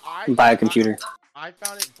Buy a computer. I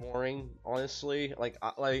found it boring, honestly. Like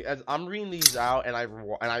as I'm reading these out, and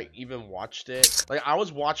I even watched it. Like I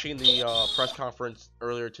was watching the press conference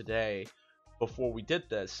earlier today, before we did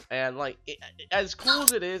this, and like as cool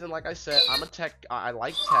as it is, and like I said, I'm a tech. I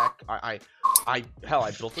like tech. I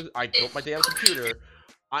built my damn computer.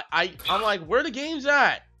 I'm like, where the games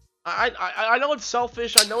at? I know it's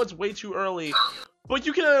selfish. I know it's way too early, but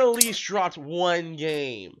you can at least drop one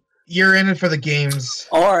game. You're in it for the games.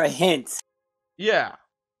 Or a hint. Yeah,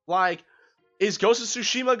 like, is Ghost of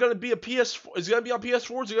Tsushima gonna be a PS4? Is it gonna be on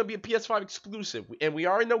PS4? Is it gonna be a PS5 exclusive? And we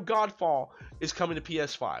already know Godfall is coming to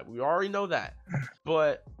PS5. We already know that.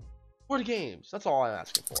 But where are the games? That's all I'm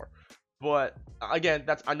asking for. But again,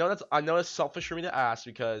 I know it's selfish for me to ask,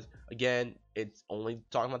 because again, it's only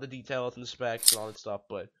talking about the details and the specs and all that stuff.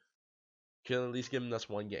 But you can at least give us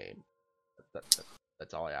one game.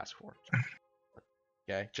 That's all I ask for.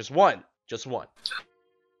 Okay, just one.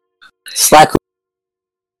 Slack.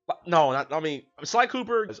 No, not. I mean, Sly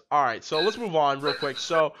Cooper. All right, so let's move on real quick.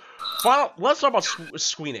 So, let's talk about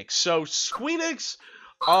Squeenix. So, Squeenix,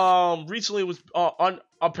 recently was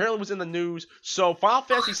apparently was in the news. So, Final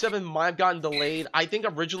Fantasy VII might have gotten delayed. I think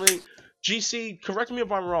originally, GC, correct me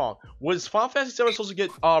if I'm wrong. Was Final Fantasy VII supposed to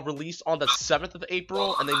get released on the 7th of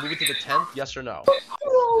April, and they moved it to the 10th? Yes or no?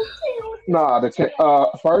 Nah,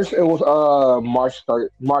 first it was March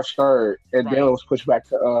 3rd, and Right. then it was pushed back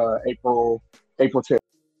to April 10th.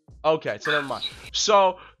 Okay, so never mind.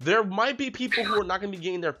 So there might be people who are not going to be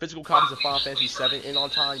getting their physical copies of Final Fantasy VII in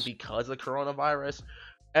on time because of the coronavirus,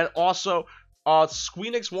 and also,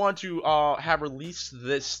 Squeenix wanted to have released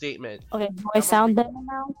this statement. Okay, do I sound better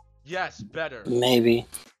now? Yes, better. Maybe.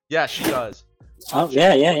 Yes, she does. Oh,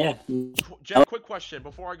 yeah. Jen, quick question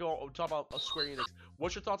before I go talk about Square Enix.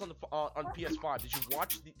 What's your thoughts on the on PS5? Did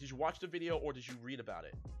you watch the video, or did you read about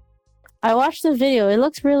it? I watched the video. It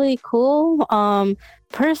looks really cool.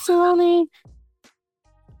 Personally,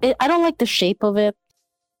 I don't like the shape of it.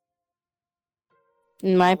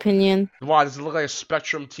 In my opinion. Why does it look like a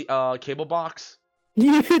Spectrum cable box?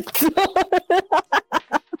 Oh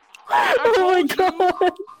my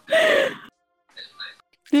god.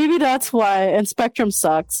 Maybe that's why. And Spectrum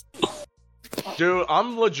sucks. Dude,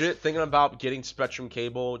 I'm legit thinking about getting Spectrum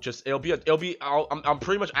cable. Just I'm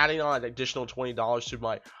pretty much adding on an additional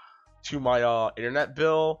 $20 to my internet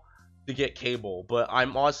bill to get cable. But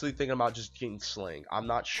I'm honestly thinking about just getting Sling. I'm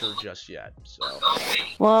not sure just yet. So.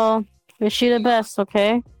 Well, wish you the best,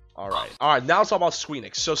 okay? All right. Now let's talk about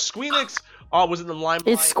Squeenix. So Squeenix was in the limelight.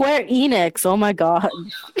 It's Square Enix. Oh my god.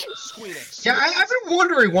 Squeenix. Yeah, I've been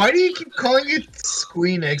wondering, why do you keep calling it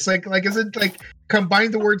Squeenix? Like is it like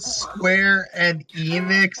combining the words Square and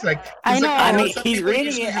Enix? Like, I know. I mean, some he's people reading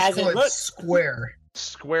just it call as it looks. Square.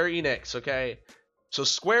 Square Enix. Okay. So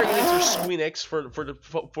Square Enix or Squeenix for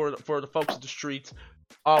the folks at the streets.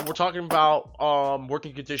 We're talking about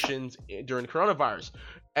working conditions during the coronavirus.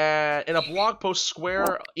 And in a blog post,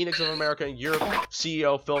 Square Enix of America and Europe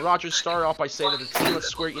CEO Phil Rogers started off by saying that the team at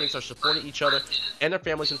Square Enix are supporting each other and their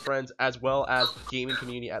families and friends, as well as the gaming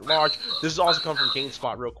community at large. This has also come from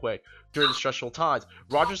GameSpot real quick. During the stressful times,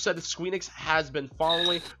 Rogers said that Squeenix has been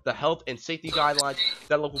following the health and safety guidelines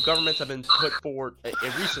that local governments have been put forward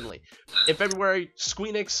recently. In February,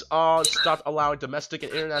 Squeenix stopped allowing domestic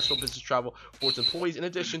and international business travel for its employees, in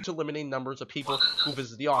addition to limiting numbers of people who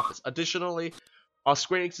visit the office. Additionally,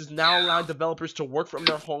 Square Enix is now allowing developers to work from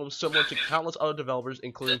their homes, similar to countless other developers,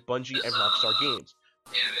 including Bungie and Rockstar Games.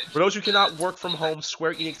 For those who cannot work from home,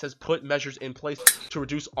 Square Enix has put measures in place to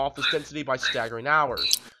reduce office density by staggering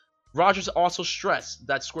hours. Rogers also stressed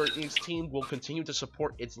that Square Enix team will continue to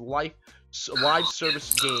support its live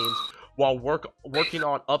service games while working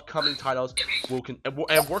on upcoming titles.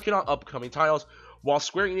 While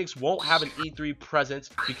Square Enix won't have an E3 presence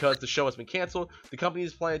because the show has been canceled, the company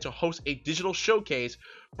is planning to host a digital showcase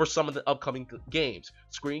for some of the upcoming games.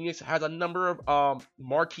 Square Enix has a number of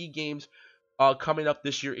marquee games coming up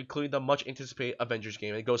this year, including the much anticipated Avengers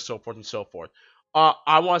game, and it goes so forth and so forth.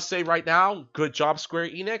 I want to say right now, good job Square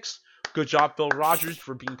Enix. Good job Phil Rogers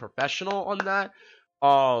for being professional on that.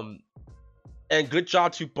 And good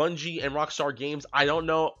job to Bungie and Rockstar Games. I don't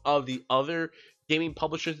know of the other gaming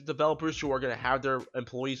publishers and developers who are going to have their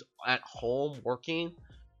employees at home working,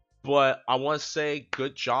 but I want to say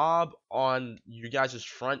good job on you guys'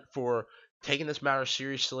 front for taking this matter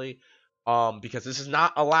seriously, because this is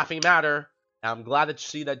not a laughing matter. I'm glad to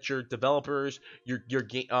see that your developers, the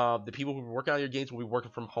people who are working on your games will be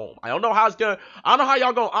working from home. I don't know how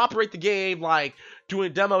y'all gonna operate the game, like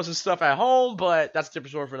doing demos and stuff at home, but that's a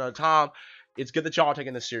different story for another time. it's good that y'all are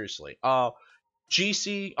taking this seriously.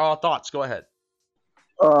 GC, thoughts? Go ahead.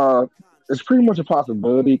 Uh, it's pretty much a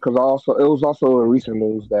possibility because also it was also a recent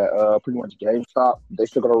news that pretty much GameStop they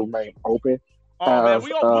still gonna remain open Oh man, as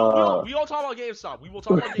we all talk about GameStop. We will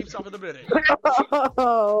talk about GameStop in a minute.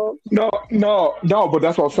 Oh, no, but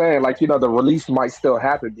that's what I'm saying. Like the release might still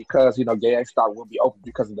happen because GameStop will be open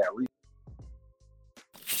because of that reason.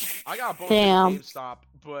 I got a bonus damn. with GameStop,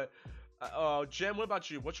 but Jen, what about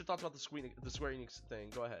you? What's your thoughts about the Square Enix thing?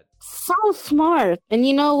 Go ahead. So smart. And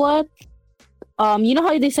you know what? You know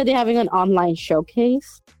how they said they're having an online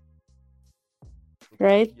showcase,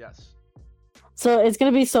 right? Yes. So it's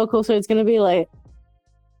gonna be so cool. So it's gonna be like,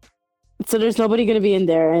 so there's nobody gonna be in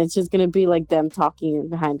there, and it's just gonna be like them talking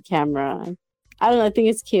behind the camera. I don't know. I think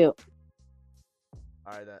it's cute.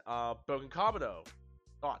 All right then. Broken Kabuto,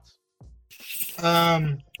 thoughts? I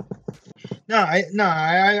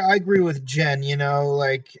agree with Jen.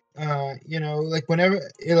 Whenever,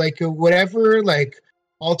 whatever,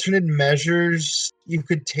 alternate measures you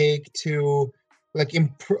could take to,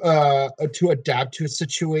 to adapt to a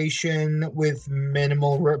situation with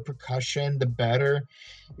minimal repercussion, the better.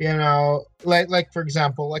 For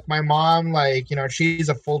example, my mom, she's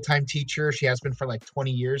a full-time teacher. She has been for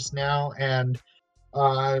 20 years now, and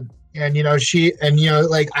I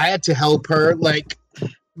had to help her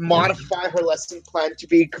modify her lesson plan to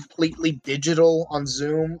be completely digital on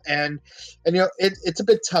Zoom, and it's a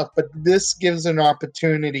bit tough, but this gives an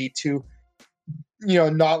opportunity to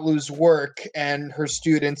not lose work and her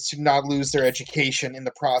students to not lose their education in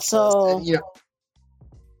the process. So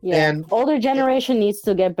and older generation needs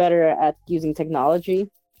to get better at using technology.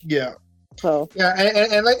 Yeah. So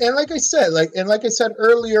and like I said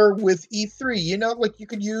earlier with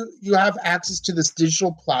E3, you have access to this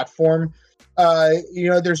digital platform.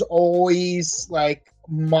 There's always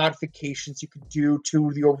modifications you could do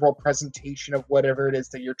to the overall presentation of whatever it is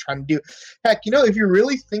that you're trying to do. Heck, if you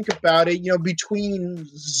really think about it, between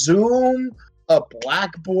Zoom,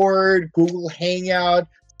 Blackboard, Google Hangout,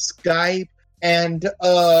 Skype, and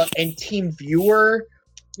TeamViewer,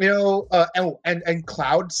 and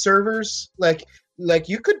cloud servers,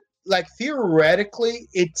 you could theoretically,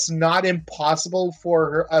 it's not impossible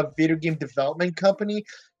for a video game development company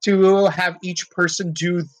to have each person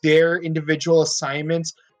do their individual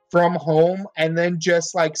assignments from home and then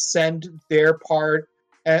just send their part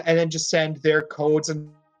and then just send their codes and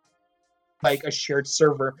a shared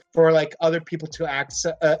server for other people to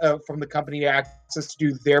access from the company access to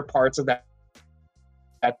do their parts of that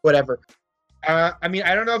whatever. I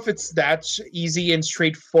don't know if it's that easy and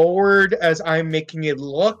straightforward as I'm making it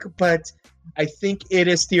look, but I think it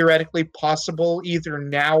is theoretically possible either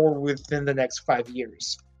now or within the next 5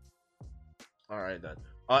 years. All right then.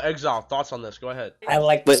 Exile, thoughts on this? Go ahead. I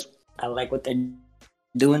like what they're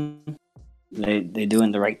doing. They're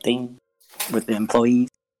doing the right thing with the employees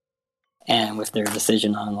and with their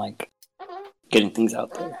decision on getting things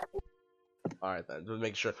out there. All right then. Just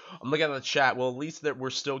make sure. I'm looking at the chat. Well, at least that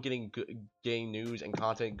we're still getting news and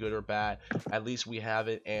content, good or bad. At least we have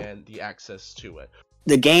it and the access to it.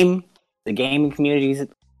 The gaming community is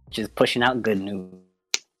just pushing out good news.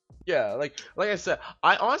 Yeah, like I said,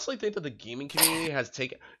 I honestly think that the gaming community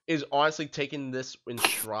is honestly taking this in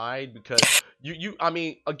stride because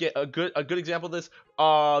again, a good example of this,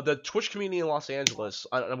 the Twitch community in Los Angeles,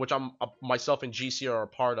 which I'm myself and GC are a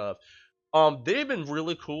part of, they've been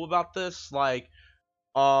really cool about this, and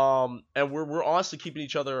we're honestly keeping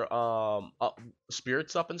each other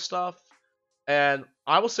spirits up and stuff. And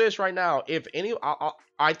I will say this right now,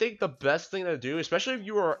 I think the best thing to do, especially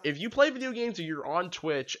if you play video games and you're on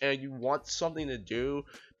Twitch and you want something to do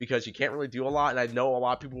because you can't really do a lot, and I know a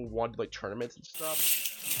lot of people want tournaments and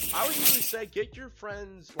stuff, I would usually say get your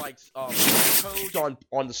friends codes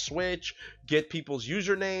on the Switch, get people's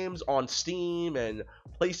usernames on Steam and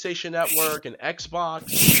PlayStation Network and Xbox,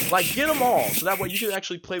 get them all, so that way you can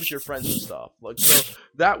actually play with your friends and stuff. So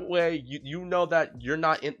that way you know that you're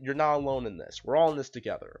not alone in this. We're all in this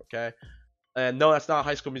together, okay? And no, that's not a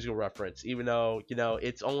High School Musical reference, even though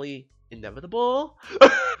it's only inevitable.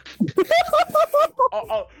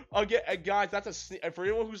 Again, guys, for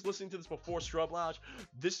anyone who's listening to this before Scrub Lounge,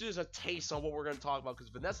 this is a taste on what we're going to talk about because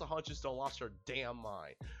Vanessa Hutchinson lost her damn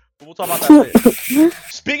mind. But we'll talk about that later.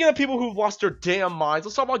 Speaking of people who've lost their damn minds,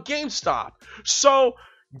 let's talk about GameStop. So,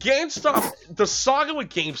 GameStop, the saga with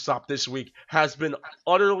GameStop this week has been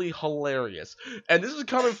utterly hilarious, and this is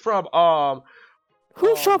coming from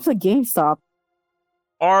who shops at GameStop?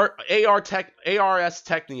 ARS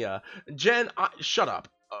Technia. Jen, shut up.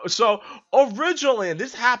 So originally, and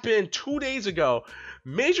this happened 2 days ago,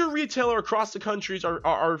 major retailer across the countries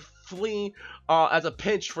are fleeing as a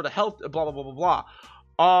pinch for the health. Blah blah blah blah blah.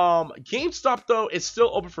 GameStop though is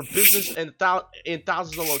still open for business in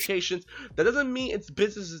thousands of locations. That doesn't mean its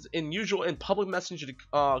business is unusual in public messaging to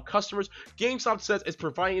customers. GameStop says it's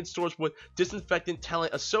providing its stores with disinfectant, telling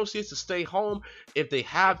associates to stay home if they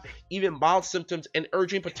have even mild symptoms, and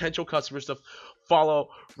urging potential customers to follow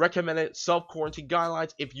recommended self-quarantine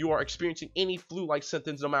guidelines if you are experiencing any flu-like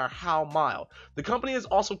symptoms, no matter how mild. The company has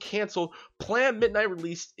also canceled planned midnight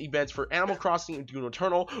release events for Animal Crossing and Doom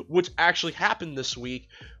Eternal, which actually happened this week,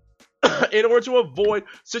 in order to avoid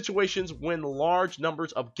situations when large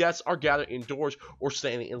numbers of guests are gathered indoors or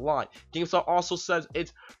standing in line. GameStop also says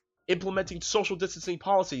it's implementing social distancing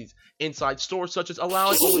policies inside stores, such as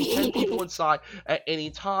allowing only 10 people inside at any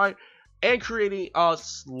time, and creating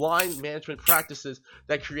line management practices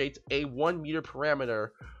that creates a 1 meter parameter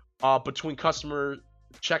between customer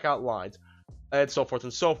checkout lines, and so forth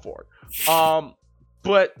and so forth.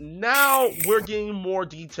 But now we're getting more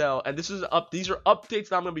detail, and these are updates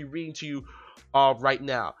that I'm going to be reading to you right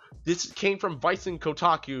now. This came from Vice and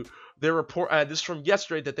Kotaku. They report this is from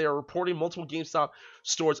yesterday, that they are reporting multiple GameStop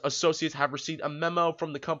stores associates have received a memo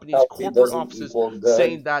from the company's corporate offices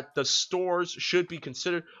saying that the stores should be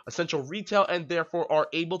considered essential retail and therefore are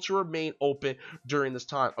able to remain open during this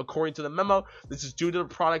time. According to the memo, this is due to the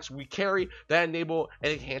products we carry that enable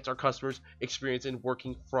and enhance our customers' experience in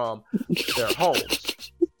working from their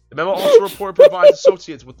homes. The memo also provides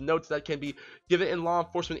associates with notes that can be given in law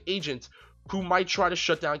enforcement agents who might try to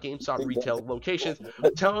shut down GameStop retail locations,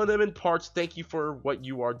 telling them in parts, thank you for what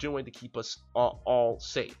you are doing to keep us all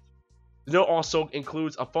safe. The note also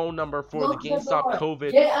includes a phone number for the GameStop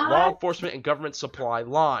COVID law enforcement and government supply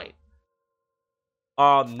line.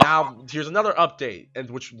 Now, here's another update, and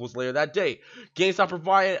which was later that day. GameStop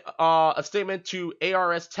provided a statement to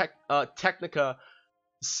ARS Technica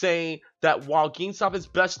saying that while GameStop is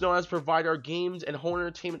best known as a provider of games and home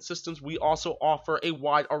entertainment systems, we also offer a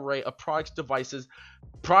wide array of products and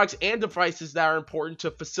devices that are important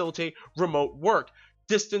to facilitate remote work,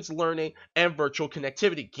 distance learning, and virtual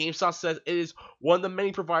connectivity. GameStop says it is one of the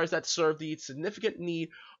many providers that serve the significant need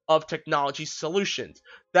of technology solutions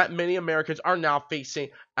that many Americans are now facing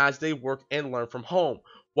as they work and learn from home.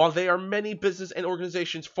 While there are many business and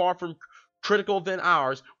organizations far from critical than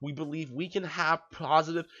ours, we believe we can have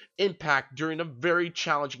positive impact during a very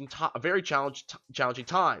challenging times.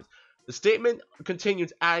 The statement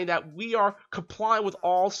continues, adding that we are compliant with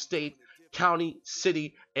all state, county,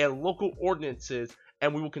 city, and local ordinances,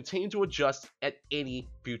 and we will continue to adjust at any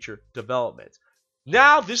future developments.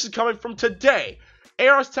 Now, this is coming from today.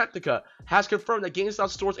 Ars Technica has confirmed that GameStop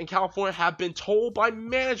stores in California have been told by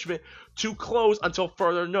management to close until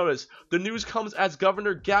further notice. The news comes as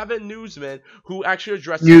Governor Gavin Newsom, who actually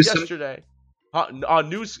addressed it yesterday,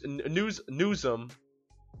 Newsom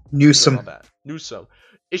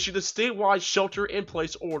issued a statewide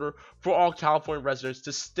shelter-in-place order for all California residents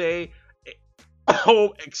to stay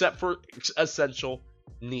home except for essential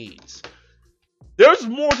needs. There's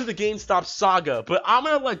more to the GameStop saga, but I'm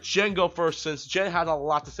going to let Jen go first since Jen has a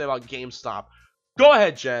lot to say about GameStop. Go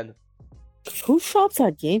ahead, Jen. Who shops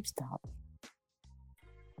at GameStop?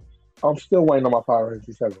 I'm still waiting on my Power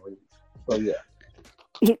Rangers 7 release. So, yeah.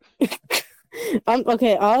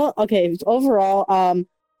 Okay, overall,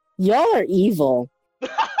 y'all are evil.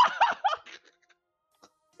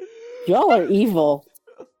 Y'all are evil.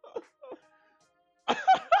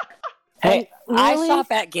 Hey, Really? I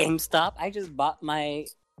shop at GameStop. I just bought my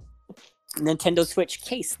Nintendo Switch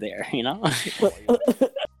case there, you know?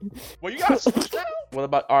 Well, you got a Switch now? What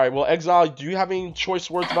about... Alright, well, Exile, do you have any choice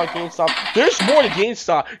words about GameStop? There's more to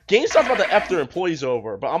GameStop. GameStop's about to F their employees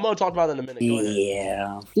over, but I'm going to talk about it in a minute. Go ahead.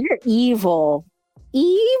 Yeah. You're evil.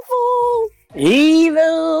 Evil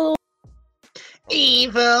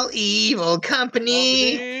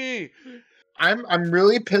company. I'm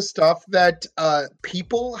really pissed off that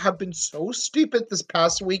people have been so stupid this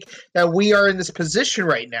past week that we are in this position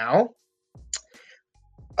right now.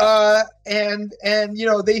 And you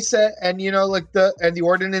know, they said, and you know, like the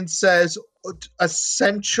ordinance says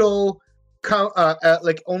essential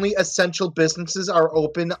like only essential businesses are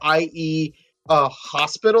open, i.e.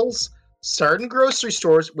 hospitals, certain grocery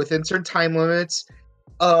stores within certain time limits,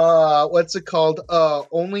 what's it called?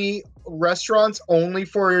 Only restaurants only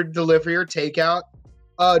for delivery or takeout.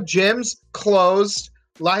 Gyms closed,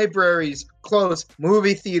 libraries closed,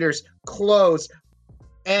 movie theaters closed,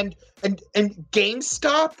 and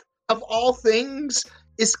GameStop of all things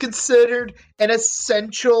is considered an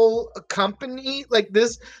essential company like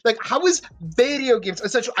this? Like, how is video games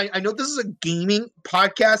essential? I know this is a gaming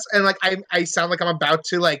podcast, and like I sound like I'm about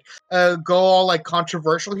to like go all like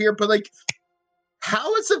controversial here, but like,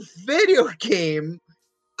 how is a video game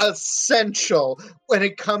essential when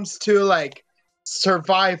it comes to like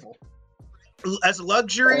survival as a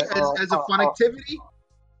luxury, as a fun activity?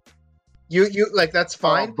 You like, that's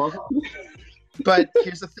fine. But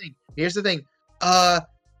here's the thing.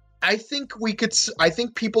 I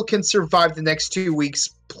think people can survive the next 2 weeks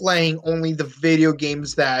playing only the video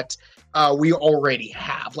games that we already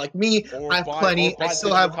have. Like me, I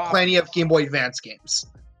still have plenty of Game Boy Advance games.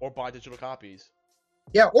 Or buy digital copies.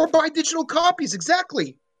 Yeah, or buy digital copies,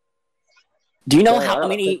 exactly. Do you know how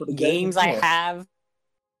many games I have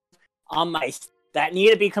on my that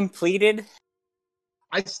need to be completed?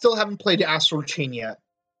 I still haven't played Astral Chain yet.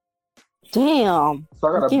 Damn,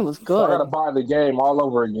 that game was good. So I gotta buy the game all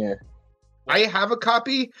over again. I have a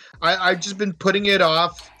copy. I've just been putting it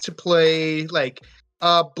off to play like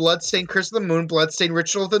Bloodstained Curse of the Moon, Bloodstained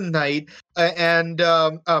Ritual of the Night, and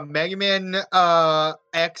Mega Man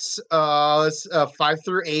X 5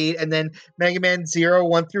 through 8, and then Mega Man 0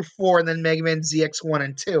 1 through 4, and then Mega Man ZX 1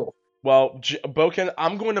 and 2. Well, Boken,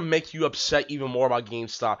 I'm going to make you upset even more about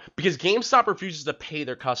GameStop because GameStop refuses to pay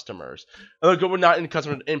their customers. Not in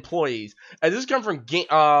customer employees. And this comes from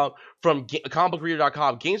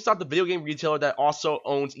comicbookreader.com. GameStop, the video game retailer that also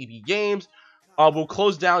owns EB Games, will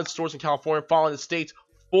close down its stores in California following the state's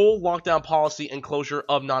full lockdown policy and closure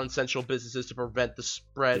of non-essential businesses to prevent the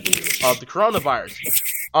spread of the coronavirus.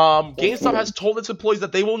 GameStop has told its employees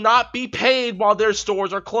that they will not be paid while their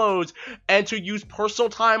stores are closed and to use personal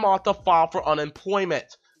time off to file for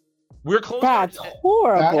unemployment. We're closed. That's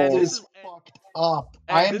horrible. That is fucked up.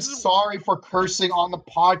 I am sorry for cursing on the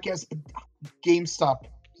podcast, but GameStop,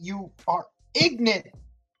 you are ignorant.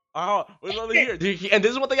 And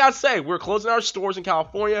this is what they gotta say. We're closing our stores in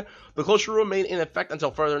California. The closure will remain in effect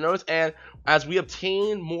until further notice. And as we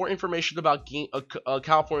obtain more information about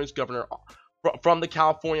California's governor from the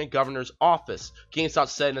California governor's office, GameStop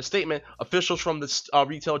said in a statement, officials from the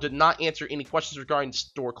retailer did not answer any questions regarding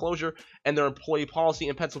store closure and their employee policy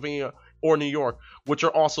in Pennsylvania or New York, which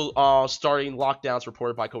are also starting lockdowns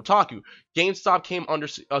reported by Kotaku. GameStop came under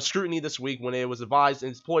scrutiny this week when it was advised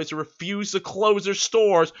its employees to refuse to close their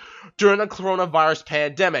stores during the coronavirus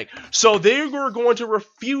pandemic. So they were going to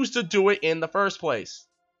refuse to do it in the first place.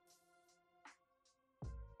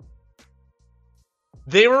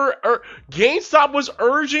 GameStop was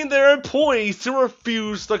urging their employees to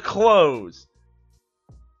refuse to close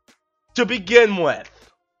to begin with.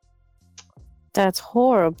 That's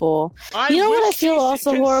horrible. You know what I feel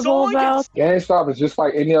also horrible about? GameStop is just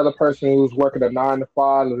like any other person who's working a 9 to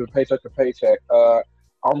 5, living paycheck to paycheck.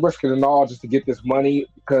 I'm risking it all just to get this money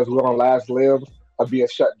because we're on last limbs of being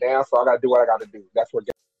shut down. So I gotta do what I gotta do. That's what.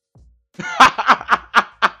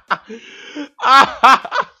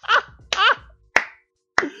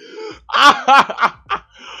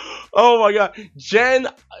 Oh my god, Jen,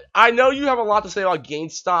 I know you have a lot to say about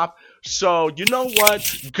GameStop, so you know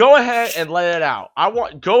what? Go ahead and let it out.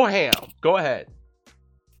 Go ham. Go ahead.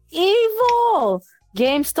 Evil.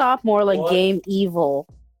 GameStop, more like Game Evil.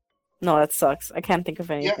 No, that sucks. I can't think of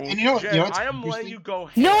anything. Yeah, and you know Jen, I am letting you go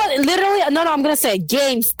ham. No, literally, no, I'm gonna say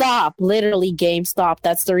GameStop. Literally, GameStop.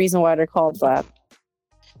 That's the reason why they're called that.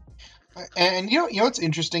 And you know what's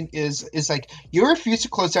interesting is like you refuse to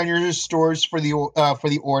close down your stores for the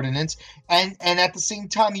ordinance, and at the same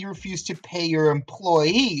time you refuse to pay your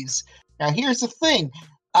employees. Now here's the thing,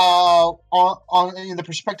 in the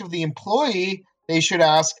perspective of the employee, they should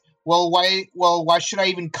ask, why should I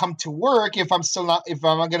even come to work if I'm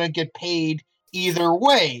not going to get paid either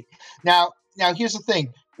way? Now here's the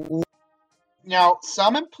thing. Now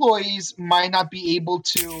some employees might not be able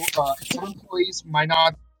to. Some employees might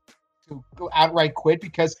not go outright quit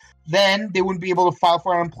because then they wouldn't be able to file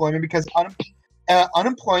for unemployment because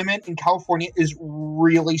unemployment in California is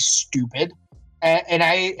really stupid,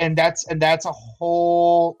 and that's a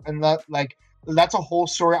whole that's a whole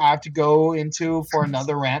story I have to go into for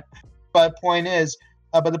another rant. But the point is,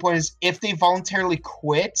 if they voluntarily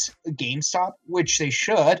quit GameStop, which they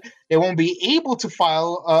should, they won't be able to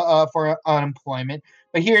file for unemployment.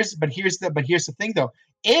 But here's the thing though.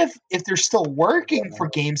 If they're still working for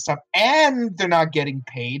GameStop and they're not getting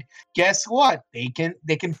paid, guess what? They can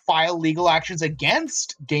file legal actions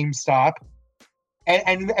against GameStop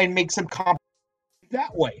and make some comp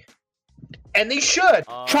that way. And they should.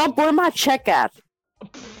 Trump, where my check at?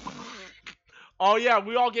 Oh yeah,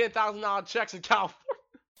 we all get $1,000 checks in California.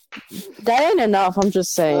 That ain't enough. I'm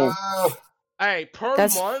just saying. Hey, per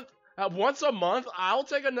month, Once a month, I'll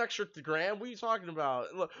take an extra grand. What are you talking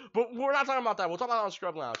about? Look, but we're not talking about that. We'll talk about it on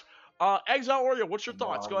Scrub Lounge. Exile Oreo, what's your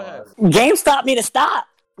thoughts? Go ahead. GameStop need to stop.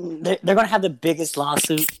 They're gonna have the biggest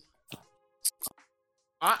lawsuit.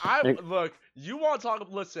 Look. You want to talk?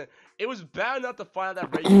 Listen, it was bad enough to find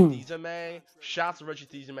out that Reggie Thizame. Shouts to Reggie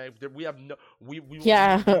Thizame. We have no. We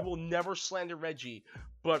will never slander Reggie,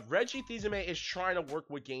 but Reggie Thizame is trying to work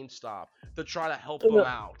with GameStop to try to help them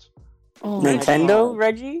out. Oh, Nintendo,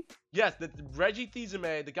 Reggie? Yes, Reggie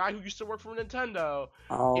Thizame, the guy who used to work for Nintendo,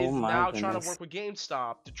 is now trying to work with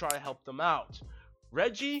GameStop to try to help them out.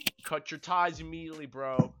 Reggie, cut your ties immediately,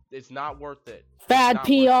 bro. It's not worth it. Bad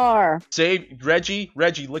PR. Save Reggie,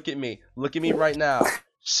 look at me. Look at me right now.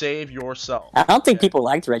 Save yourself. I don't think people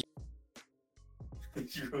liked Reggie.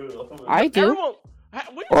 I do.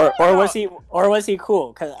 Or was he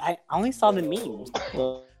cool? Cause I only saw the memes.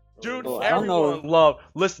 Dude, everyone loved.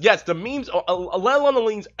 Listen, yes, the memes. Let alone the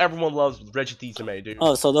memes. Everyone loves Reggie Thizame, dude.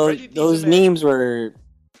 Oh, so those memes were.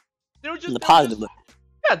 They were just the positive.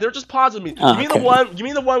 Yeah, they're just positive memes. Oh, you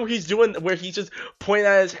mean the one where he's just pointing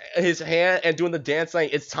at his hand and doing the dance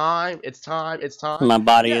saying it's time. My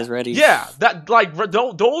body is ready. Yeah,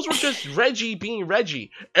 those were just Reggie being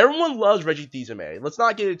Reggie. Everyone loves Reggie Thizame. Let's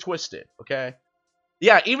not get it twisted, okay?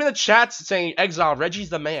 Yeah, even the chat's saying Exile,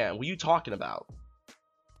 Reggie's the man. What are you talking about?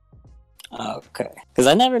 Okay, because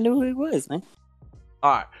I never knew who he was, man.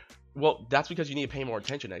 All right, well that's because you need to pay more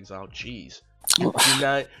attention, Exile. Jeez.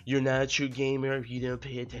 You're not a true gamer if you don't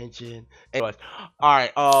pay attention. Anyways,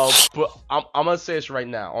 alright, but I'm gonna say this right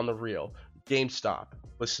now on the real. GameStop,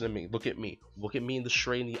 listen to me, look at me in the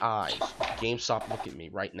straight in the eyes. GameStop, look at me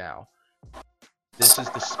right now. This is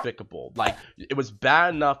despicable. Like, it was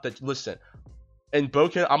bad enough that, listen, and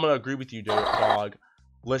Boken, I'm gonna agree with you, dog.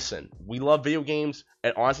 Listen, we love video games,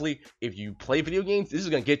 and honestly, if you play video games, this is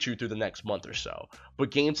gonna get you through the next month or so.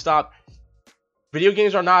 But GameStop, video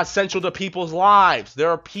games are not essential to people's lives.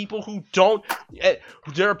 There are people who don't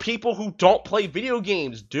play video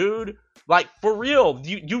games, dude. Like, for real.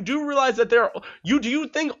 You do realize that do you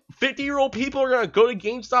think 50-year-old people are gonna go to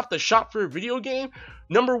GameStop to shop for a video game?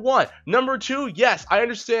 Number one. Number two, yes, I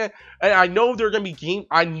understand, and I know there's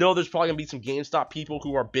probably gonna be some GameStop people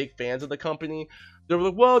who are big fans of the company. They're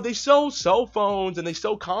like, well, they sell cell phones and they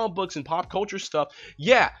sell comic books and pop culture stuff.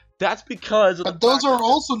 Yeah. That's because of but those are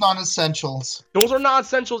also non-essentials. Those are not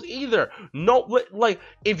essentials either. No, like,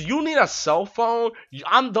 if you need a cell phone,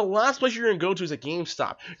 the last place you're gonna go to is a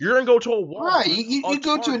GameStop. You're gonna go to a Walmart. Right, you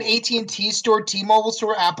go to an AT&T store, T-Mobile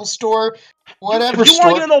store, Apple store, whatever if you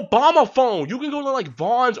store. want to get an Obama phone, you can go to like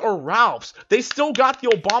Vaughn's or Ralph's. They still got the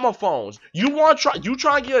Obama phones. You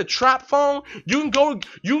try to get a trap phone? You can go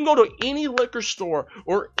to any liquor store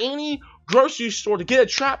or any grocery store to get a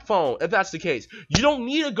trap phone, if that's the case. You don't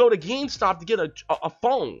need to go to GameStop to get a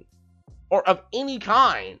phone or of any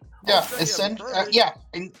kind. Yeah,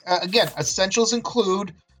 again, essentials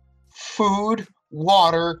include food,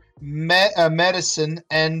 water, medicine,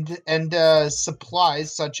 and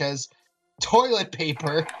supplies such as toilet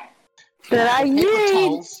paper that I need.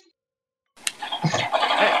 Towels.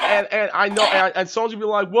 And I know, and someone's gonna be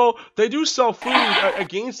like, well, they do sell food at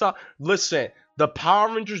GameStop. Listen, the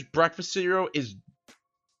Power Rangers breakfast cereal is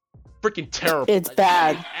freaking terrible. It's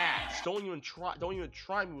bad. Don't even try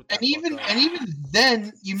me with that. And even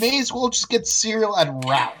then, you may as well just get cereal at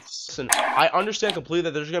Ralph's. Listen, I understand completely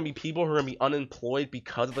that there's gonna be people who are gonna be unemployed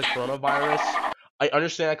because of the coronavirus. I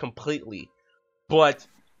understand that completely, but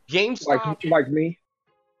GameStop, like me.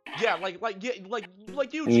 Yeah, like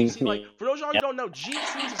you, GC. Like, for those of y'all who don't know,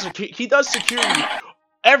 GC he does security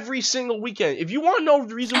every single weekend. If you want to know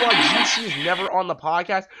the reason why GC is never on the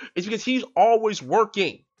podcast, it's because he's always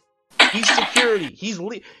working. He's security.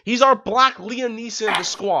 He's our black Liam Neeson of the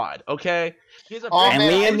squad. Okay.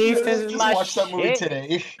 Liam Neeson is my watched that movie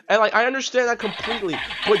today. And like, I understand that completely.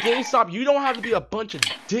 But GameStop, you don't have to be a bunch of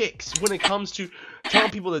dicks when it comes to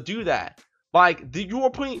telling people to do that. Like, you are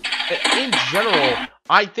putting, in general,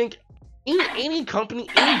 I think any company,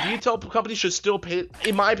 any retail company should still pay,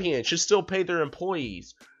 in my opinion, should still pay their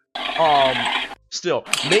employees. Still,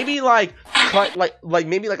 maybe like cut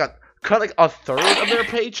a third of their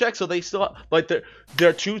paycheck, so they still like their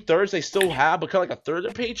 2/3 they still have, but cut like a third of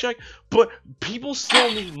their paycheck. But people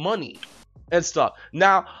still need money and stuff.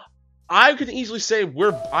 Now, I could easily say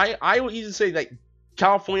I would easily say that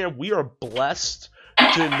California, we are blessed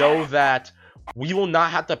to know that we will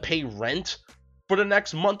not have to pay rent for the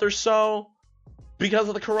next month or so because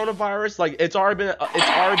of the coronavirus. Like, it's already been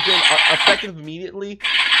effective immediately.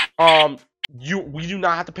 We do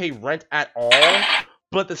not have to pay rent at all.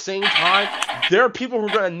 But at the same time, there are people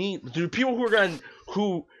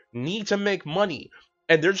who need to make money,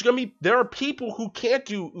 And there are people who can't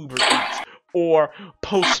do Uber Eats or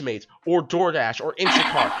Postmates or DoorDash or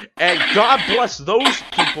Instacart, and God bless those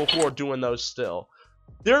people who are doing those still.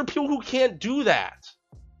 There are people who can't do that,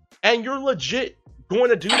 and you're legit going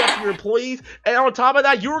to do that to your employees, and on top of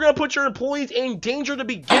that, you're going to put your employees in danger to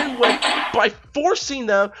begin with by forcing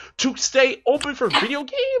them to stay open for video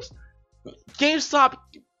games? GameStop,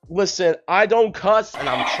 listen, I don't cuss, and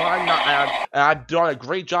I'm trying not, and I've done a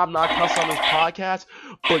great job not cussing on this podcast,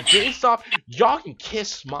 but GameStop, y'all can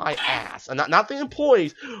kiss my ass, and not the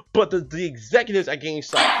employees, but the executives at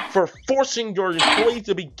GameStop for forcing your employees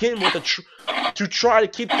to begin with to try to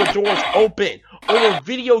keep the doors open over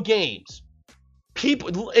video games.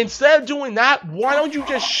 People, instead of doing that, why don't you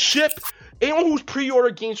just ship anyone who's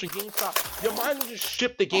pre-ordered games from GameStop? You might as well just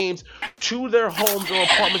ship the games to their homes or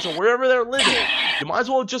apartments or wherever they're living. You might as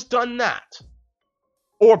well have just done that,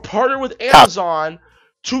 or partner with Amazon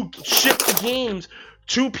to ship the games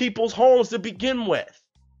to people's homes to begin with.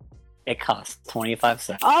 It costs 25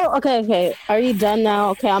 cents. Oh, okay. Are you done now?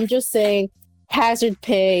 Okay, I'm just saying, hazard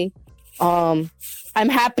pay. I'm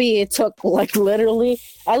happy it took literally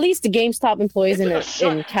at least the GameStop employees in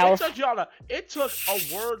California. It took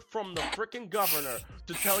a word from the freaking governor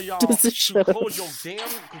to tell y'all to close your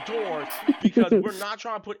damn doors because we're not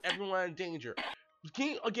trying to put everyone in danger.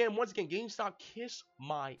 Once again, GameStop, kiss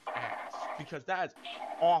my ass because that is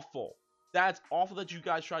awful. That's awful that you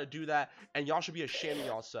guys try to do that, and y'all should be ashamed of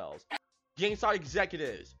yourselves. GameStop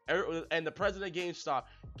executives and the president of GameStop,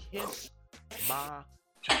 kiss my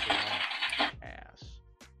ass.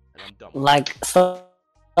 And I'm done. Like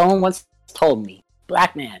someone once told me,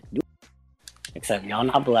 black man, except y'all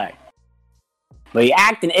not black, but you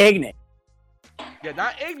acting ignorant. Yeah,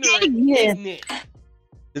 not ignorant.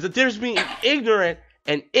 There's a difference between ignorant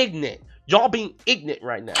and ignorant. Y'all being ignorant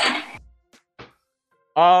right now.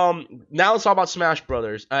 Now let's talk about Smash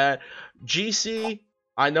Brothers. GC,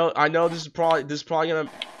 I know this is probably gonna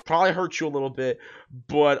hurt you a little bit,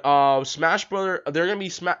 but Smash Brothers, they're gonna be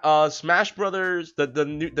Smash Brothers.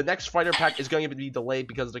 The next fighter pack is going to be delayed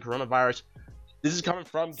because of the coronavirus. This is coming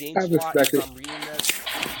from GameSpot. I'm reading this.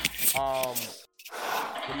 What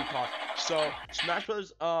do you call it? So Smash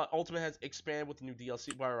Brothers Ultimate has expanded with the new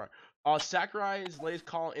DLC. Sakurai's latest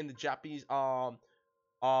call in the Japanese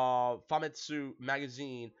Famitsu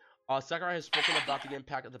magazine. Sakurai has spoken about the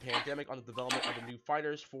impact of the pandemic on the development of the new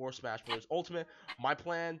fighters for Smash Bros. Ultimate. My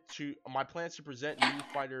plans to present new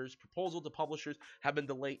fighters proposal to publishers have been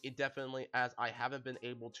delayed indefinitely as I haven't been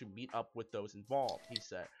able to meet up with those involved, he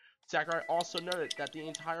said. Sakurai also noted that the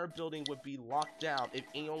entire building would be locked down if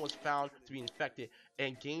anyone was found to be infected,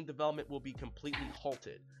 and game development will be completely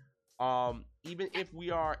halted. Even if we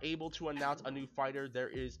are able to announce a new fighter, there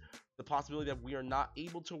is the possibility that we are not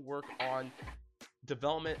able to work on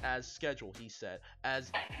development as scheduled, he said.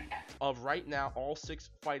 As of right now, all 6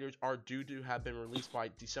 fighters are due to have been released by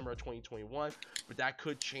December of 2021, but that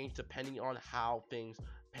could change depending on how things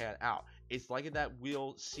pan out. It's likely that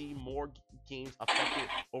we'll see more games affected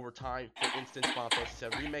over time. For instance, Final Fantasy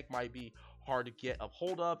VII Remake might be hard to get a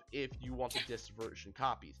hold of if you want the disc version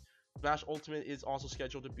copies. Smash Ultimate is also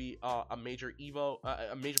scheduled to be a major part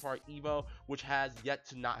of EVO, which has yet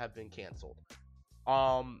to not have been canceled.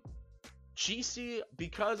 GC,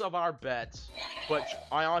 because of our bets, but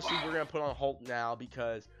I honestly we're gonna put on hold now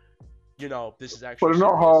because this is actually put it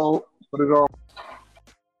on hold. Put it on.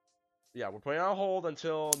 Yeah, we're putting it on hold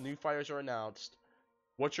until new fighters are announced.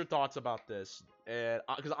 What's your thoughts about this? And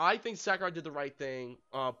because I think Sakurai did the right thing,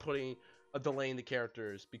 putting a delay in the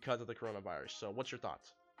characters because of the coronavirus. So, what's your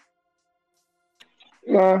thoughts?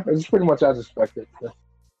 Yeah, it's pretty much as expected. Yeah.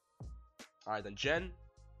 All right, then Jen.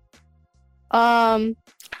 I'm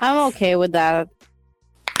okay with that.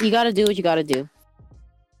 You gotta do what you gotta do.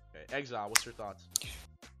 Okay, Exile, what's your thoughts?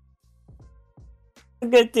 A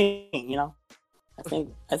good thing,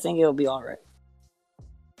 I think it'll be all right.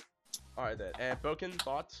 All right then, and Boken,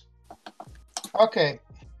 thoughts? Okay,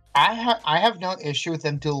 I have no issue with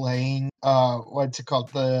them delaying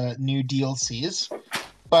the new DLCs,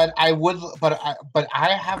 but I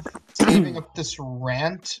have saving up this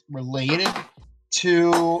rant related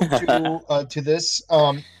to this.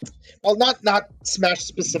 Well, not Smash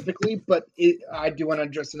specifically, but I do want to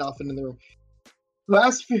address an elephant in the room. For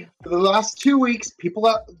the last 2 weeks, people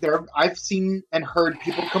out there, I've seen and heard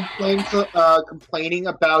people complaining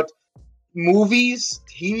about movies,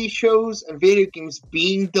 TV shows, and video games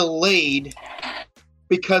being delayed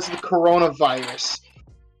because of the coronavirus.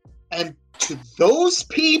 And to those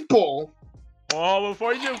people,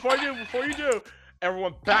 before you do,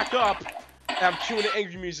 everyone back up. I'm cueing the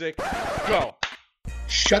angry music. Go.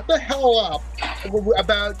 Shut the hell up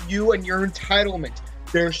about you and your entitlement.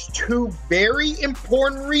 there's two very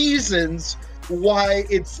important reasons why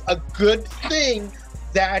it's a good thing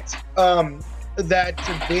that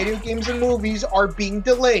that video games and movies are being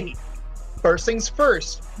delayed. First things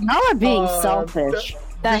first. Y'all are being selfish.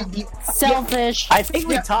 Selfish. I think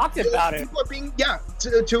we talked about it. People are being,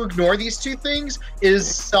 to ignore these two things is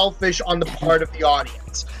selfish on the part of the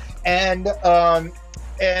audience.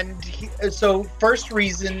 So first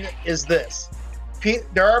reason is this.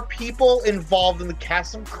 There are people involved in the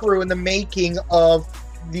cast and crew in the making of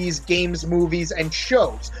these games, movies, and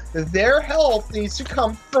shows. Their health needs to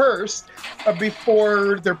come first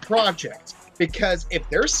before their project. Because if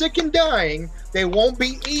they're sick and dying, they won't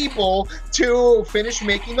be able to finish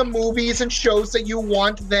making the movies and shows that you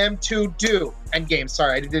want them to do. And games,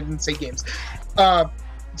 sorry, I didn't say games. They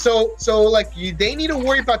need to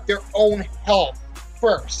worry about their own health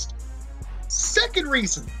first. Second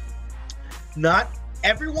reason, not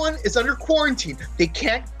everyone is under quarantine. They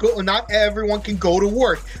can't go, not everyone can go to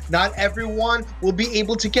work. Not everyone will be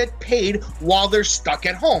able to get paid while they're stuck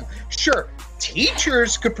at home. Sure,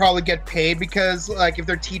 teachers could probably get paid because, like, if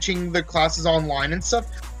they're teaching their classes online and stuff.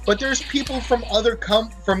 But there's people from other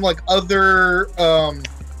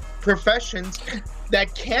professions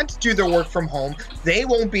that can't do their work from home. They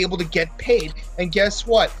won't be able to get paid. And guess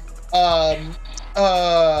what? They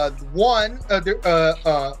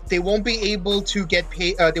won't be able to get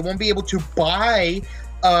paid. They won't be able to buy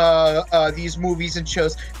these movies and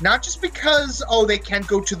shows, not just because they can't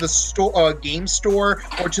go to the store, game store,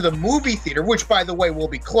 or to the movie theater, which by the way will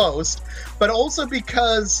be closed, but also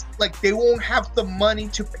because they won't have the money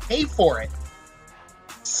to pay for it.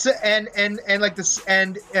 So,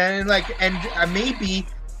 maybe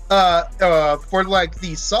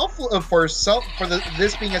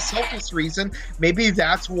this being a selfless reason, maybe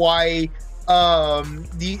that's why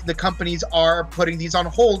the companies are putting these on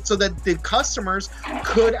hold so that the customers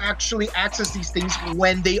could actually access these things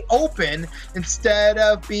when they open, instead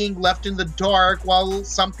of being left in the dark while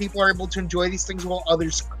some people are able to enjoy these things while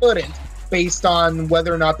others couldn't, based on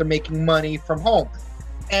whether or not they're making money from home.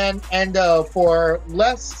 And for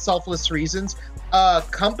less selfless reasons,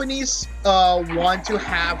 companies want to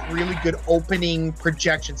have really good opening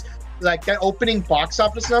projections. Like that opening box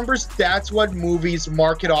office numbers, that's what movies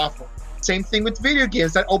market off of. Same thing with video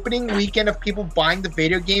games. That opening weekend of people buying the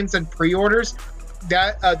video games and pre-orders,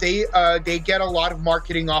 that they get a lot of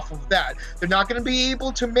marketing off of that. They're not going to be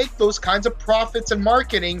able to make those kinds of profits and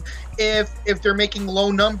marketing if they're making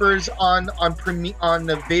low numbers on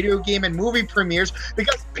the video game and movie premieres,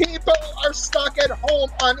 because people are stuck at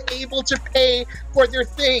home unable to pay for their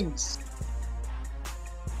things.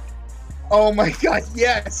 Oh my god,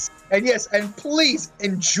 yes. And please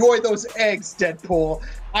enjoy those eggs, Deadpool.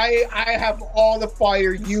 I have all the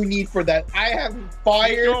fire you need for that. I have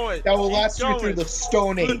fire that will last you through the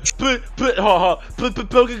Stone Age. But Pokemon,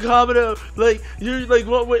 you're like,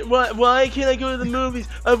 why can't I go to the movies?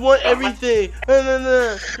 I want everything.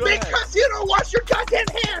 Because you don't wash your goddamn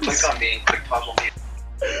hands. Click on me. Click pause on me.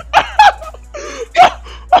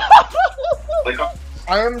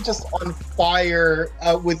 I am just on fire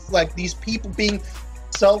with these people being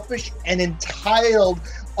selfish and entitled.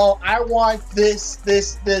 Oh, I want this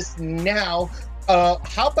now.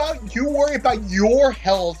 How about you worry about your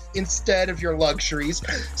health instead of your luxuries?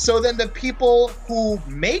 So then the people who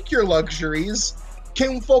make your luxuries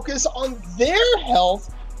can focus on their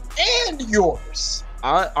health and yours.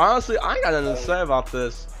 Honestly, I ain't got nothing to say about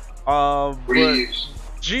this. But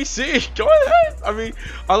GC, go ahead. I mean,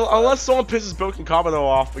 unless someone pisses Broken Kamado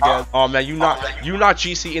off again. Oh man, you not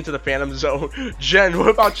GC into the Phantom Zone. Jen, what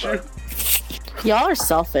about you? Y'all are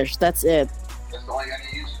selfish. That's it. That's all I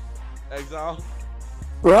gotta use. Exile.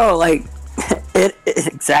 Bro, it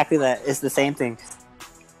exactly that. It's the same thing.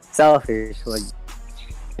 Selfish.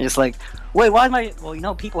 It's like, wait, why am I?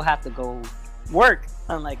 Well, people have to go work,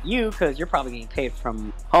 unlike you, because you're probably getting paid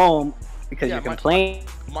from home because you're complaining.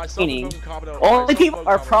 Only people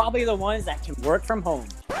are probably the ones that can work from home.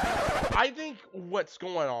 I think what's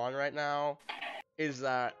going on right now is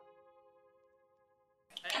that.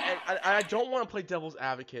 And I don't want to play devil's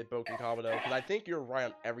advocate, Broken Kamado, because I think you're right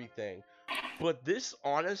on everything. But this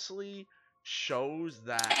honestly shows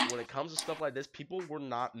that when it comes to stuff like this, people are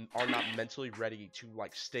not mentally ready to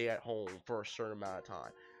stay at home for a certain amount of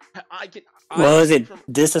time. Is it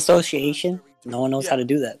disassociation? No one knows how to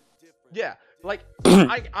do that. Yeah, I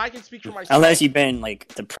can speak for myself. Unless you've been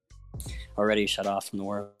already shut off from the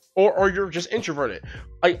world, or you're just introverted.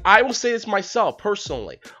 I will say this myself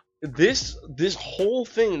personally. This whole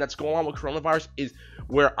thing that's going on with coronavirus is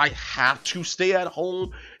where I have to stay at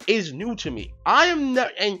home is new to me. I am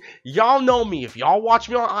never, and y'all know me. If y'all watch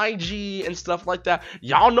me on IG and stuff like that,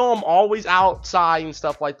 y'all know I'm always outside and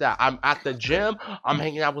stuff like that. I'm at the gym. I'm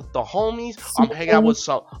hanging out with the homies. I'm hanging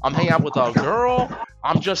out with a girl.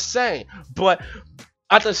 I'm just saying. But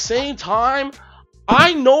at the same time,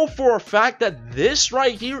 I know for a fact that this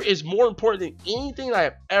right here is more important than anything I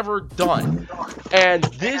have ever done. And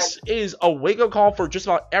this is a wake-up call for just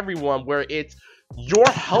about everyone, where it's your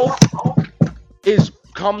health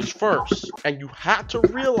comes first. And you have to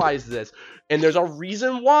realize this. And there's a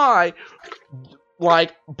reason why,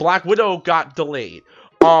 like, Black Widow got delayed.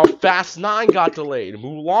 Fast 9 got delayed.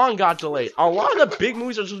 Mulan got delayed. A lot of the big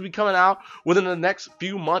movies that are supposed to be coming out within the next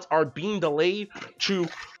few months are being delayed to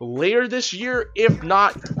later this year, if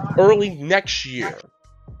not early next year.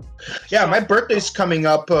 Yeah, my birthday's coming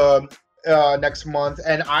up next month,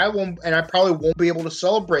 and I probably won't be able to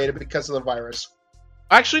celebrate it because of the virus.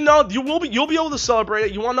 Actually, no, you'll be able to celebrate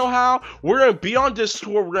it. You want to know how? We're gonna be on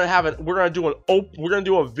Discord. We're gonna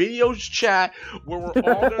do a video chat where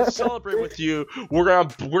we're all gonna celebrate with you. We're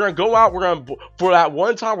gonna go out. For that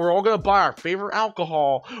one time, we're all gonna buy our favorite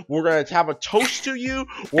alcohol. We're gonna have a toast to you.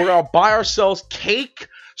 We're gonna buy ourselves cake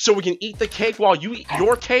so we can eat the cake while you eat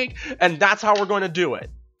your cake, and that's how we're going to do it.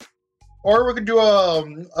 Or we could do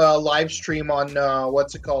a live stream on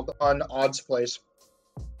what's it called, on Odd's Place.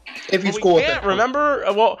 If you school with it. Remember?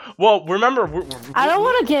 Remember. I don't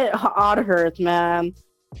want to get Odd hurt, man.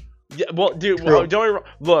 Yeah, well, dude,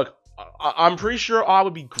 look. I'm pretty sure I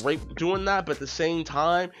would be great doing that, but at the same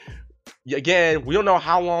time, again, we don't know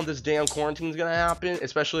how long this damn quarantine is gonna happen,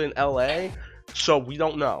 especially in LA. So we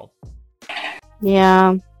don't know.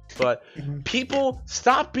 Yeah. But people,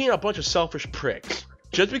 stop being a bunch of selfish pricks.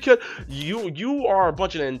 Just because you are a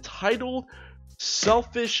bunch of entitled,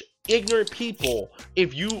 selfish, ignorant people,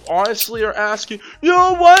 if you honestly are asking, you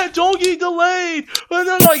know what, don't get delayed, and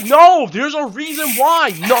they're like, no, there's a reason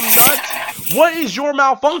why, numbnuts. What is your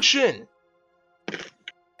malfunction?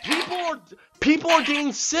 People are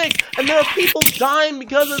getting sick, and there are people dying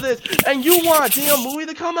because of this, and you want a damn movie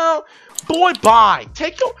to come out? Boy, bye.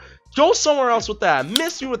 Go somewhere else with that.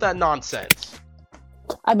 Miss you with that nonsense.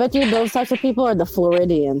 I bet you those types of people are the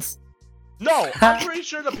Floridians. No, I'm pretty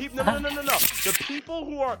sure the people. No. The people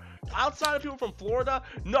who are outside of people from Florida.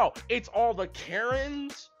 No, it's all the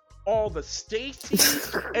Karens, all the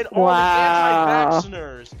Stacys, and all the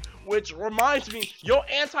anti-vacciners. Which reminds me, yo,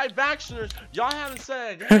 anti-vacciners, y'all haven't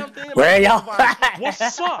said a damn thing about Where y'all at?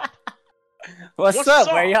 What's up? What's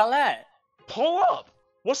up? Where y'all at? Pull up.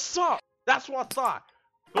 What's up? That's what I thought.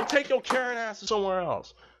 Go take your Karen ass somewhere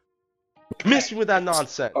else. Miss me with that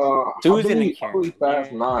nonsense. I believe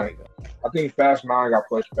Fast 9. I think Fast 9 got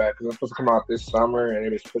pushed back because it was supposed to come out this summer and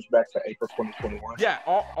it was pushed back to April 2021. Yeah,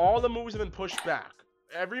 all the movies have been pushed back.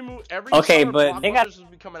 Every okay, summer but they got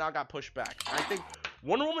be coming out got pushed back. I think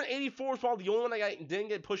Wonder Woman 84 is probably the only one that didn't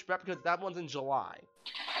get pushed back because that one's in July.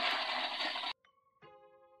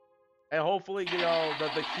 And hopefully, you know,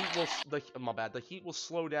 the heat will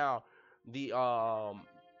slow down the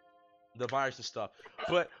virus and stuff.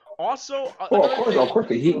 But also, of course,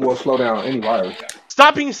 the heat will slow down any virus.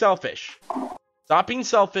 Stop being selfish. Stop being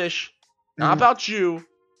selfish. Not about you.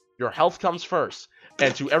 Your health comes first.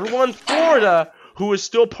 And to everyone in Florida who is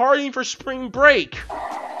still partying for spring break.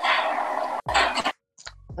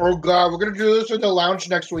 Oh God, we're gonna do this in the lounge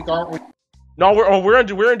next week, aren't we? No, we're gonna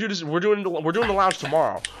do this. We're doing the lounge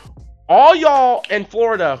tomorrow. All y'all in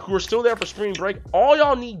Florida who are still there for spring break, all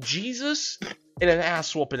y'all need Jesus and an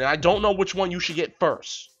ass whooping, and I don't know which one you should get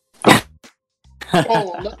first. Let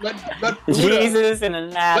Buddha, Jesus and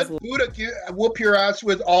an ass. Let Buddha whoop your ass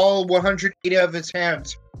with all 180 of his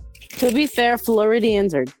hands. To be fair,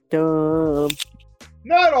 Floridians are dumb.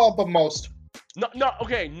 Not all, but most. No,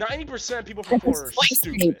 okay, 90% of people from Florida are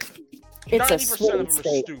stupid. It's a 90% swing of them are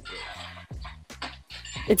state. stupid.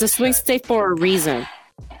 It's a swing state for a reason.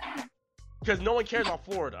 Because no one cares about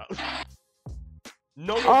Florida.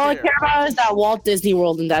 No one All I cares. care about is that Walt Disney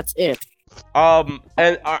World, and that's it. And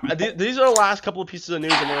these are the last couple of pieces of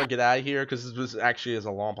news, and we're gonna get out of here because this actually is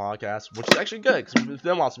a long podcast, which is actually good because it's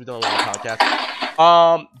been a while since we've done a long podcast.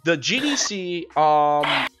 The GDC,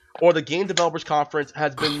 or the Game Developers Conference,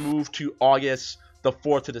 has been moved to August the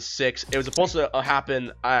 4th to the 6th. It was supposed to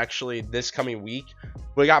happen actually this coming week,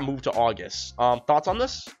 but it got moved to August. Thoughts on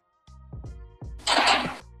this?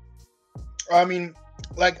 I mean,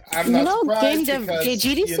 like, I'm not surprised because,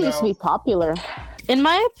 GDC you know, used to be popular. In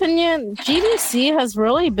my opinion, GDC has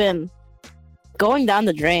really been going down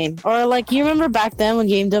the drain. Or, like, you remember back then when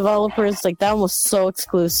game developers, like, that was so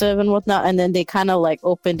exclusive and whatnot, and then they kind of, like,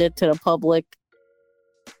 opened it to the public.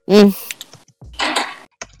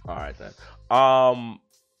 All right then.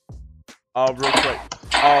 Real quick.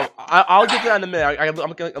 I'll get to that in a minute. I'm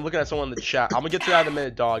looking at someone in the chat. I'm gonna get to that in a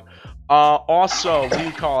minute, dog. Also, what do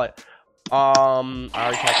you call it? I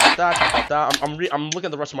already talked about that. I'm looking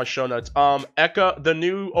at the rest of my show notes. Echo, the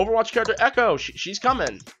new Overwatch character Echo, she's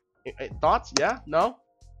coming. Thoughts? Yeah? No?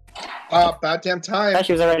 About damn I time. thought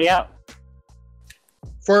she was already out.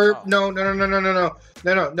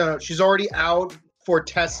 No. She's already out for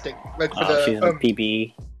testing, like for She's the on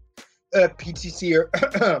PPE. PTC or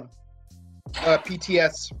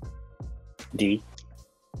PTS. D.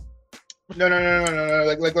 No.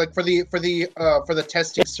 Like for the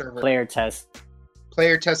testing server. Player test.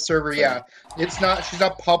 Player test server. Yeah, it's not. She's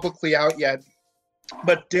not publicly out yet.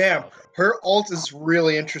 But damn, her ult is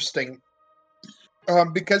really interesting.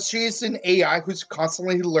 Because she's an AI who's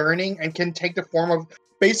constantly learning and can take the form of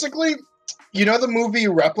basically, you know, the movie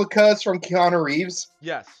Replicas from Keanu Reeves.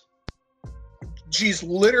 Yes. She's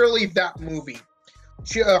literally that movie.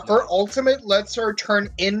 Her ultimate lets her turn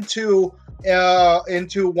into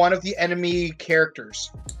one of the enemy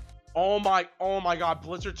characters. Oh my god,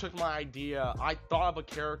 Blizzard took my idea. I thought of a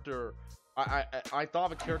character. I thought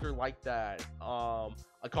of a character like that. I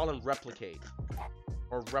call him Replicate.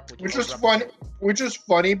 Or Replicate. Which is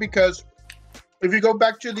funny because if you go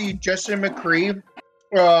back to the Justin McCree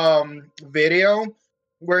video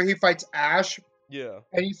where he fights Ash. Yeah.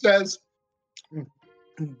 And he says,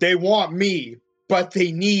 they want me, but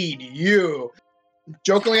they need you.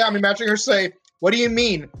 Jokingly, I'm imagining her say, what do you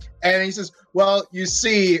mean? And he says, well, you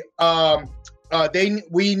see,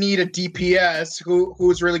 we need a DPS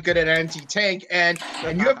who's really good at anti-tank, and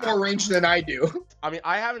you have more range than I do. I mean,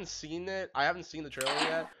 I haven't seen it. I haven't seen the trailer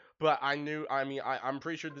yet, but I'm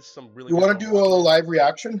pretty sure this is some really. You want to do a live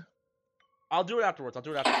reaction? I'll do it afterwards. I'll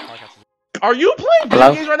do it after the podcast. Are you playing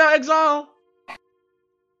video games right now, Exile?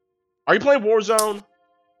 Are you playing Warzone?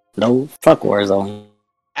 No, fuck Warzone.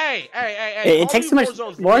 Hey! It takes too much.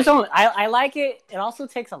 Warzone, I like it. It also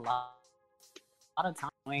takes a lot of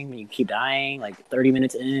time when you keep dying. Like 30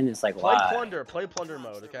 minutes in, it's like play plunder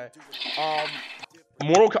mode. Okay.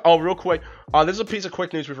 Real quick. This is a piece of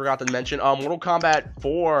quick news we forgot to mention. Mortal Kombat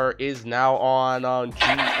 4 is now on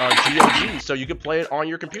GOG, so you can play it on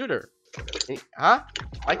your computer. Huh?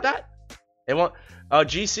 Like that? It won't.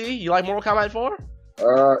 GC, you like Mortal Kombat 4?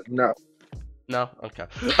 No. No? Okay.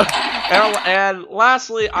 and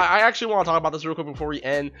lastly, I actually want to talk about this real quick before we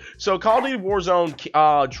end. So, Call of Duty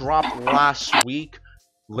Warzone dropped last week,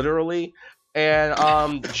 literally. And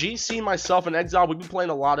GC, myself, and Exile, we've been playing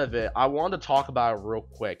a lot of it. I wanted to talk about it real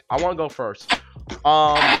quick. I want to go first.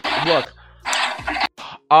 Look.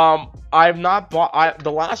 I've not bought.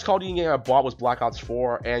 The last Call of Duty game I bought was Black Ops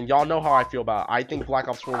 4, and y'all know how I feel about it. I think Black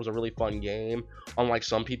Ops 4 was a really fun game, unlike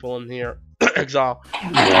some people in here. Exile.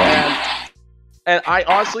 And I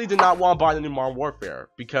honestly did not want to buy the new Modern Warfare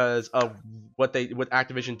because of what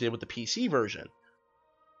Activision did with the PC version.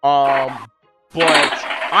 But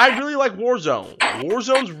I really like Warzone.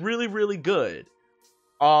 Warzone's really, really good.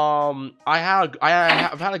 I've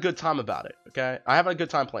had a good time about it. Okay, I have a good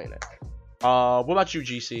time playing it. What about you,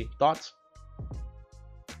 GC? Thoughts?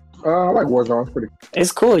 I like Warzone. It's pretty.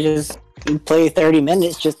 It's cool. You play 30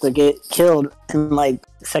 minutes just to get killed in like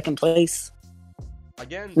second place.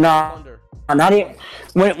 Again, no, not even.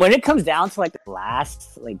 When it comes down to like the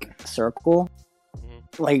last like circle,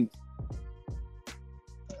 like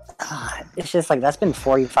it's just like that's been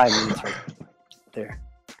 45 minutes right there.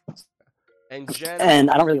 And Jen, and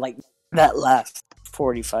I don't really like that last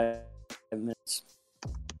 45 minutes.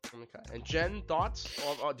 Okay. And Jen, thoughts?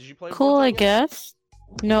 Did you play? Cool, I guess.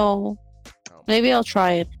 No. Maybe I'll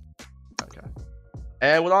try it. Okay.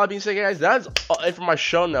 And with all that being said, guys, that's it for my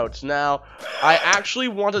show notes. Now, I actually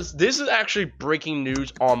want to. This is actually breaking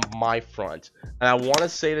news on my front, and I want to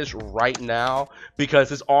say this right now because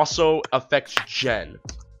this also affects Jen.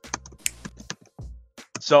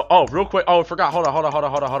 So, real quick. I forgot. Hold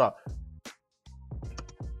on.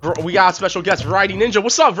 We got a special guest, Variety Ninja.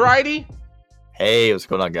 What's up, Variety? Hey, what's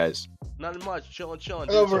going on, guys? Nothing much. Chilling.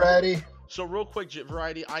 Hello, Variety. So, real quick,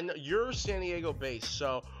 Variety, I know you're San Diego based,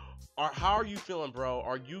 so how are you feeling, bro?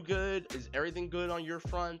 Are you good? Is everything good on your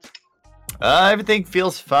front? Everything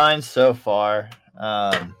feels fine so far.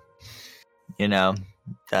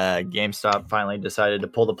 GameStop finally decided to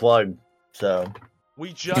pull the plug, so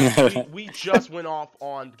we just went off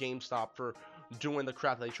on GameStop for doing the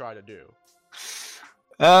crap they try to do.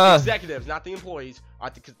 Executives, not the employees. I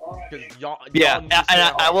think because y'all. Yeah, and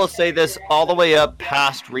I will say this all the way up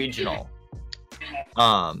past regional.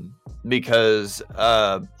 because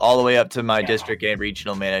all the way up to my district and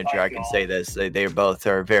regional manager, I can say this: they both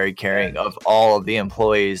are very caring of all of the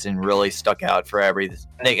employees and really stuck out for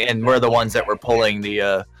everything. And we're the ones that were pulling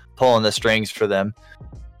the strings for them.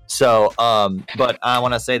 So, but I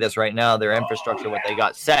want to say this right now: their infrastructure, what they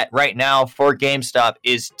got set right now for GameStop,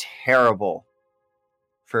 is terrible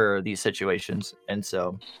for these situations, and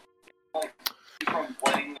so.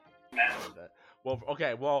 Well,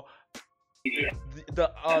 okay, well,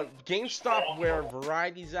 the GameStop where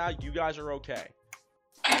Variety's out, you guys are okay.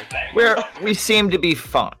 We seem to be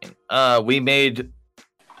fine. We made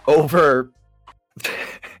over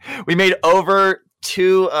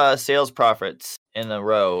 2 sales profits in a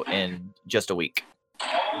row in just a week.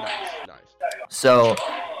 Nice. So,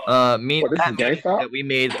 What, this is GameStop? that we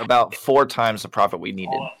made about 4 times the profit we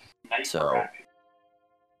needed. So.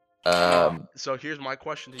 So here's my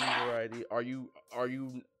question to you, Variety: Are you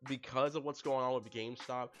because of what's going on with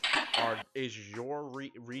GameStop? Is your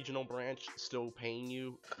regional branch still paying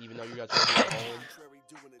you, even though you guys are at home?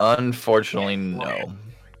 Unfortunately, no.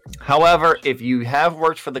 However, if you have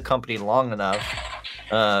worked for the company long enough,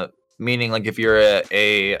 meaning like if you're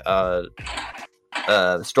a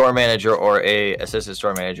store manager or a assistant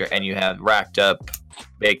store manager, and you have racked up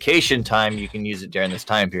vacation time, you can use it during this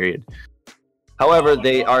time period. However,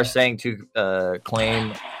 they are saying to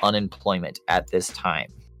claim unemployment at this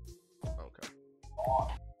time. Okay.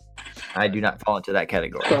 I do not fall into that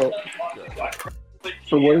category.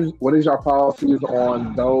 So what is your policies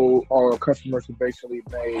on those or customers who basically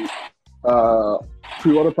made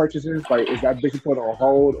pre-order purchases? Like, is that basically put on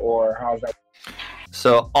hold, or how's that?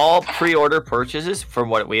 So all pre-order purchases, from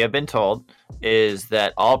what we have been told, is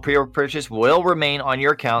that all pre-order purchase will remain on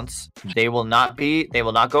your accounts. They will not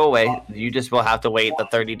go away. You just will have to wait the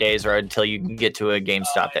 30 days or until you can get to a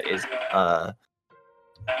GameStop that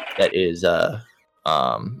is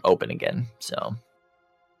open again. So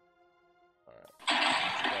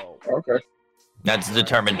Okay. that's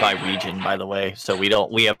determined by region, by the way. So we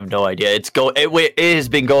have no idea. It has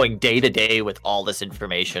been going day to day with all this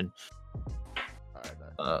information.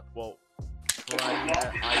 Well,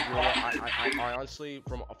 I honestly,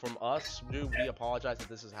 from us, dude, we apologize that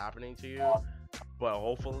this is happening to you. But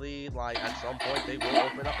hopefully, like, at some point, they will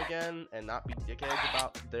open up again and not be dickheads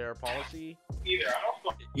about their policy.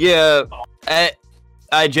 Yeah,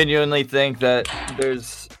 I genuinely think that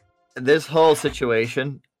there's this whole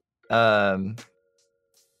situation. They're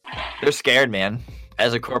scared, man.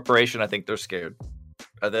 As a corporation, I think they're scared.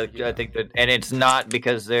 I think that, and it's not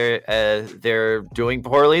because they're doing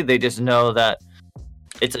poorly. They just know that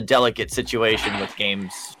it's a delicate situation with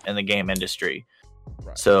games and the game industry.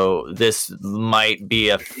 Right. So this might be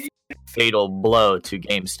a fatal blow to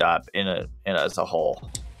GameStop as a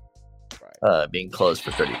whole. Right. Being closed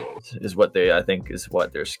for 30 days is what I think is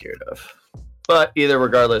what they're scared of. But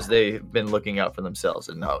regardless, they've been looking out for themselves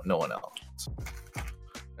and no one else.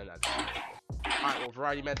 And that's alright, well,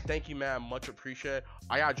 Variety, man, thank you, man. Much appreciated.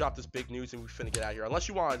 I gotta drop this big news and we finna get out of here. Unless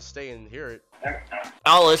you want to stay and hear it.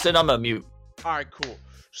 I'll listen. I'm a mute. Alright, cool.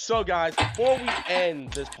 So, guys, before we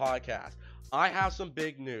end this podcast, I have some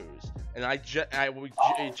big news. And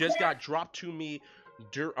it just got dropped to me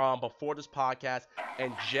before this podcast.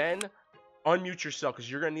 And Jen, unmute yourself because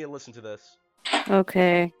you're gonna need to listen to this.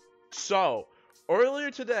 Okay. So,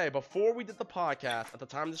 earlier today, before we did the podcast, at the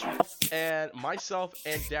time of this, and myself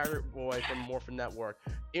and Derek Boy from Morphin Network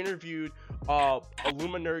interviewed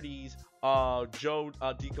Illuminati's Joe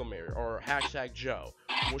Decomer, or hashtag Joe.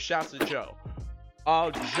 Well, shouts to Joe.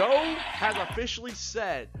 Joe has officially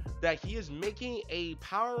said that he is making a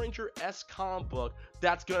Power Ranger-esque comic book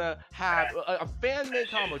that's gonna have a fan-made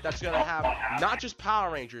comic book that's gonna have not just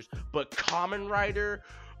Power Rangers, but Kamen Rider,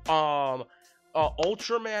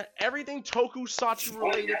 Ultraman, everything tokusatsu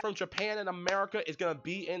related from Japan and America is gonna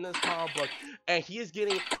be in this comic book, and he is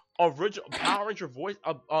getting original Power Ranger voice,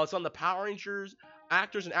 some of the Power Rangers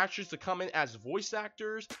actors and actresses to come in as voice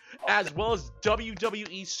actors, as well as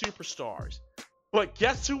WWE superstars. But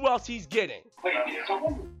guess who else he's getting? Wait, is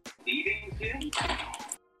someone leaving soon?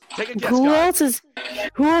 Take a guess, Who guys.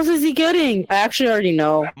 Who else is he getting? I actually already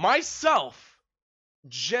know. Myself,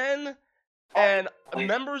 Jen, and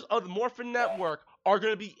members of the Morphin Network are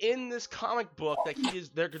going to be in this comic book that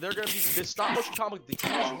they're going to be this stop motion comic that he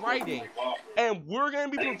is writing, and we're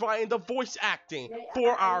going to be providing the voice acting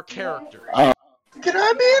for our characters. Can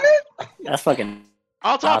I be in it? That's fucking.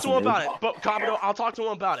 I'll talk awesome, to him dude. about it, but Kabuto, I'll talk to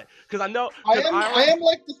him about it because I know I am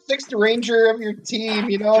like the sixth ranger of your team,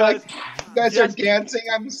 you know, like you guys are dancing,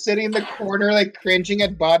 I'm sitting in the corner like cringing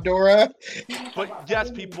at Badora. But yes,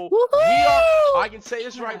 people, Woohoo! I can say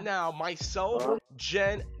this right now, myself,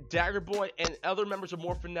 Jen, Dagger Boy, and other members of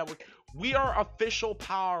Morphin Network, we are official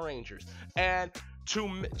Power Rangers. And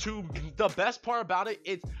to the best part about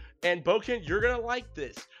it, and Boken, you're gonna like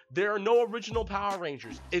this. There are no original Power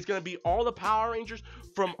Rangers. It's gonna be all the Power Rangers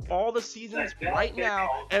from all the seasons right now,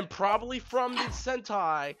 and probably from the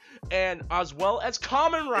Sentai, and as well as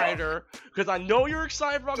Kamen Rider, because I know you're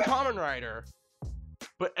excited about Kamen Rider.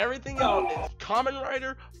 But everything else is Kamen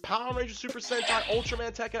Rider, Power Rangers Super Sentai,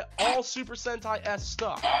 Ultraman Tekka, all Super Sentai-esque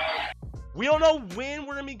stuff. We don't know when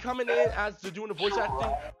we're going to be coming in as to doing the voice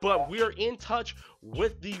acting, but we are in touch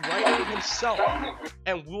with the writer himself,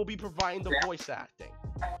 and we'll be providing the voice acting.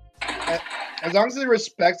 As long as it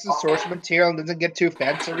respects the source material and doesn't get too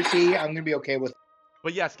fan servicey, I'm going to be okay with it.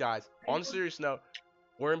 But yes, guys, on a serious note,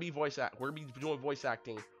 we're going to be doing voice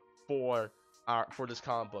acting for this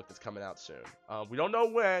comic book that's coming out soon. We don't know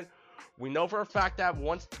when. We know for a fact that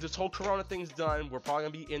once this whole Corona thing's done, we're probably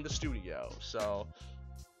gonna be in the studio. So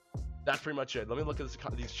that's pretty much it. Let me look at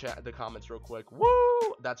the comments real quick. Woo!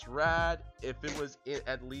 That's rad. If it was it,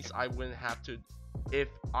 at least I wouldn't have to. If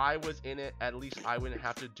I was in it, at least I wouldn't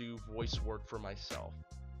have to do voice work for myself.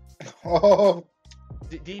 Oh.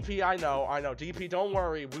 DP, I know. DP, don't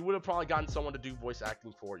worry. We would have probably gotten someone to do voice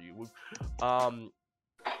acting for you.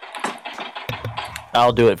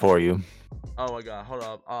 I'll do it for you. Oh my god, hold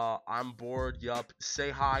up. I'm bored. Yup. Say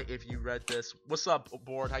hi if you read this. What's up,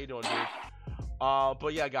 bored? How you doing, dude?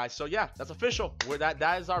 But yeah, guys. So yeah, that's official.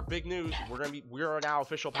 That is our big news. We are now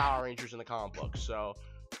official Power Rangers in the comic book. So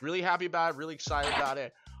really happy about it. Really excited about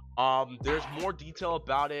it. There's more detail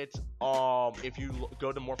about it. If you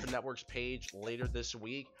go to Morphin Network's page later this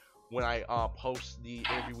week, when I post the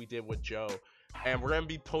interview we did with Joe, and we're gonna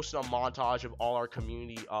be posting a montage of all our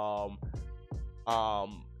community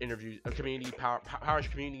interviews, community power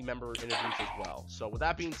community member interviews as well. So with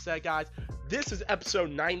that being said, guys, this is episode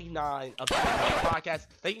 99 of the podcast.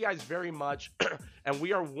 Thank you guys very much. And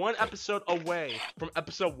we are one episode away from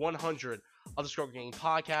episode 100 of the ScrubClub Gaming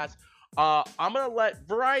podcast. I'm gonna let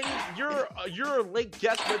Variety, you're a late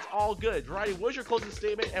guest, but it's all good. Variety, what's your closing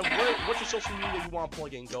statement, and what's your social media you want to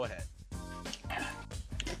plug in? Go ahead.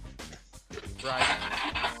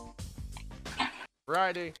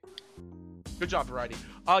 Variety. Good job, Variety.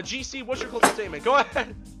 GC, what's your closing statement? Go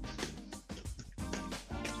ahead.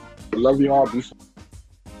 Love you all. Be safe.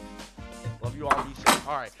 Love you all. Be safe.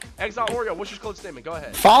 All right. Exile Oreo, what's your closing statement? Go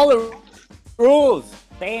ahead. Follow rules.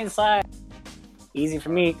 Stay inside. Easy for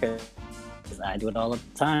me because I do it all the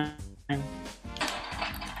time. All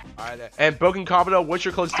right. And Broken Kabuto, what's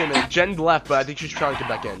your closing statement? Jen left, but I think she's trying to get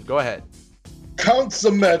back in. Go ahead. Count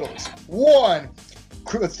some medals. 1,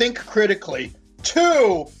 think critically.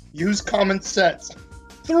 2, use common sense.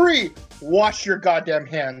 3, wash your goddamn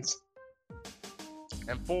hands.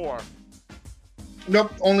 And 4.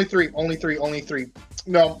 Nope, only 3.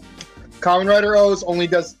 No. Kamen Rider O's only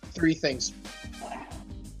does 3 things.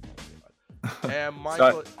 And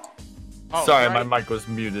Michael. Sorry, my mic was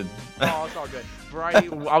muted. Oh, it's all good. Variety,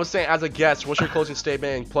 I was saying, as a guest, what's your closing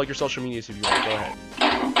statement? And plug your social medias if you want. Go ahead.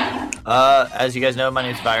 As you guys know, my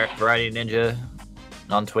name is Variety Ninja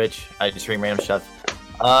on Twitch. I just stream random stuff.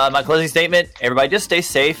 My closing statement: everybody, just stay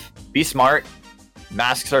safe, be smart.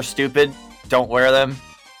 Masks are stupid. Don't wear them.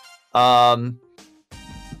 That's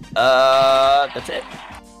it.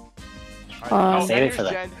 Save it for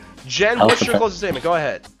that. Jen, what's your closing statement? Go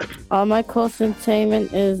ahead. My closing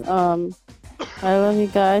statement is I love you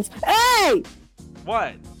guys. Hey!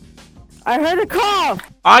 What? I heard a cough.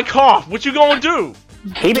 I cough. What you gonna do?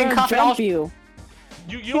 He been coughing all. You.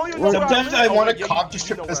 You don't even know. Sometimes I want to cough just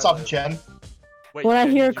to piss off Jen. Wait, When I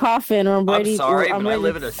hear coughing or I'm ready, I'm sorry, I'm but I ready.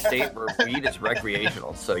 live in a state where weed is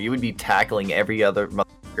recreational, so you would be tackling every other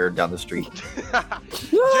motherfucker down the street.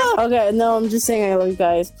 Okay, no, I'm just saying I love you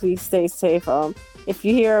guys. Please stay safe. If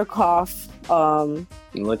you hear a cough, You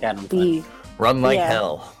look at him. Run like Yeah.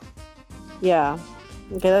 hell. Yeah.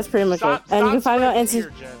 Okay, that's pretty much it. And you can find out fear, instance.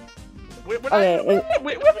 Jen. We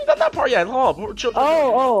haven't done that part yet. Hold on.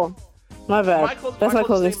 Oh, my bad. That's my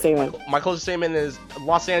closing statement. My closing statement is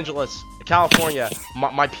Los Angeles, California,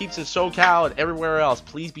 my peeps in SoCal and everywhere else.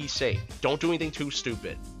 Please be safe. Don't do anything too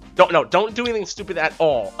stupid. Don't do anything stupid at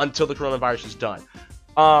all until the coronavirus is done.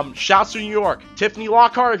 Shouts to New York. Tiffany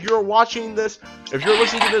Lockhart, if you're watching this, if you're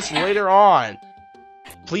listening to this later on,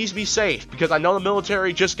 please be safe, because I know the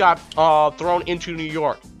military just got thrown into New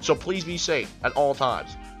York. So please be safe at all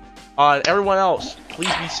times. Everyone else,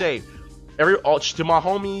 please be safe. To my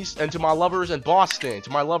homies and to my lovers in Boston, to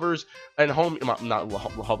my lovers and lovers and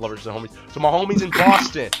homies, to my homies in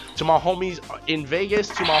Boston, to my homies in Vegas,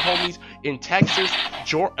 to my homies in Texas,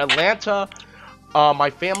 Atlanta, my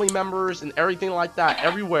family members and everything like that,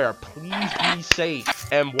 everywhere, please be safe.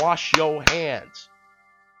 and wash your hands.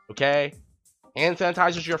 Okay? Hand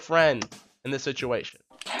sanitizer's your friend in this situation.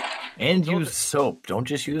 And use soap. Don't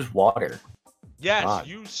just use water. Yes, God.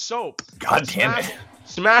 use soap. God damn it.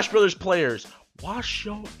 Smash Brothers players, wash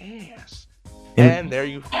your ass. And there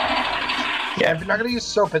you Yeah, if you're not gonna use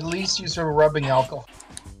soap, at least use a rubbing alcohol.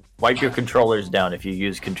 Wipe your controllers down if you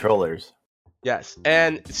use controllers. Yes,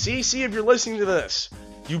 and CC, if you're listening to this,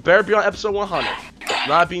 you better be on episode 100.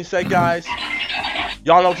 That being said, guys,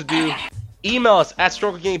 y'all know what to do. Email us at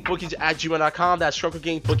ScrubClubGameBookings@gmail.com. That's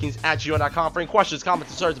ScrubClubGameBookings@gmail.com for any questions,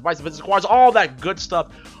 comments, concerns, advice, business inquiries, all that good stuff.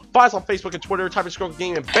 Find us on Facebook and Twitter. Type in ScrubClub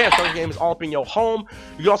Game and bam, ScrubClub Game is all up in your home.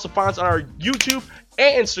 You can also find us on our YouTube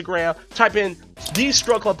and Instagram. Type in the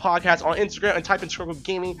ScrubClub Podcast on Instagram and type in ScrubClub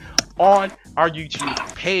Gaming on our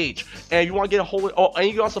YouTube page. And if you want to get a hold of and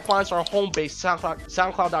you can also find us on our home base,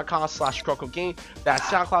 SoundCloud.com/ScrubClubGame. That's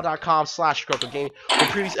SoundCloud.com/ScrubClubGame. For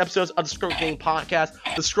previous episodes of the ScrubClub Game Podcast,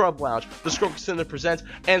 the Scrub Lounge, the Scrub Center Presents,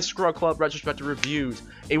 and Scrub Club Retrospective Reviews.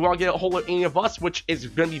 If you want to get a hold of any of us, which is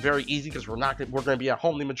going to be very easy because we're going to be at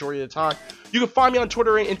home the majority of the time, you can find me on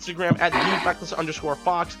Twitter and Instagram at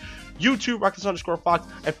 @Reckless_Fox. YouTube Reckless_Fox,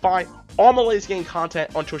 and find all my latest game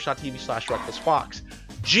content on twitch.tv/RecklessFox.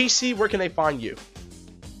 GC, where can they find you?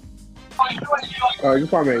 You can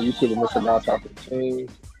find me on YouTube at Mr. Godchild15,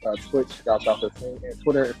 Twitch Godchild15, and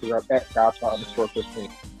Twitter Instagram at Godchild_15.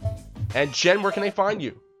 And Jen, where can they find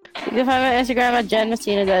you? You can find me on Instagram at Jen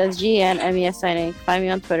Messina, that is GNMESINA. Find me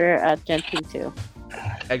on Twitter at GenP2.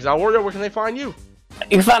 Exile Warrior, where can they find you?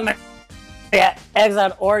 You can find me at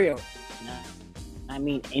Exiled Oreo. I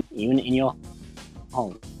mean, even in your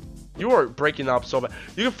home. You are breaking up so bad.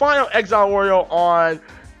 You can find Exile Wario on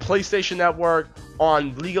PlayStation Network,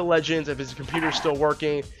 on League of Legends if his computer's still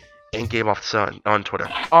working, and Game Off the Sun on Twitter.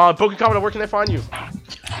 Pokecommodore, where can they find you?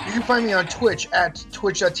 You can find me on Twitch at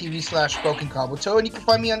twitch.tv/BrokenCobbleToe, and you can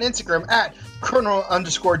find me on Instagram at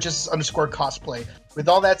Colonel_Justice_Cosplay. With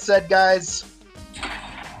all that said, guys.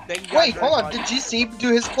 Thank you guys Wait, very hold on. much. Did GC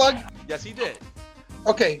do his plug? Yes, he did.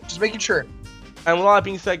 Okay, just making sure. And with all that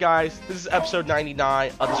being said, guys, this is episode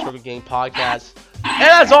 99 of the ScrubClub Game Podcast. And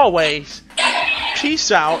as always, peace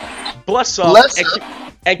out, bless up,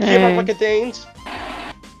 and keep on fucking things.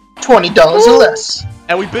 $20 or less.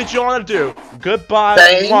 And we bid you on to do goodbye.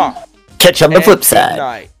 Bang. Mwah. Catch you on the And flip good side.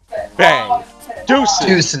 night. Bang. Deuces.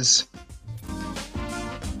 Deuces.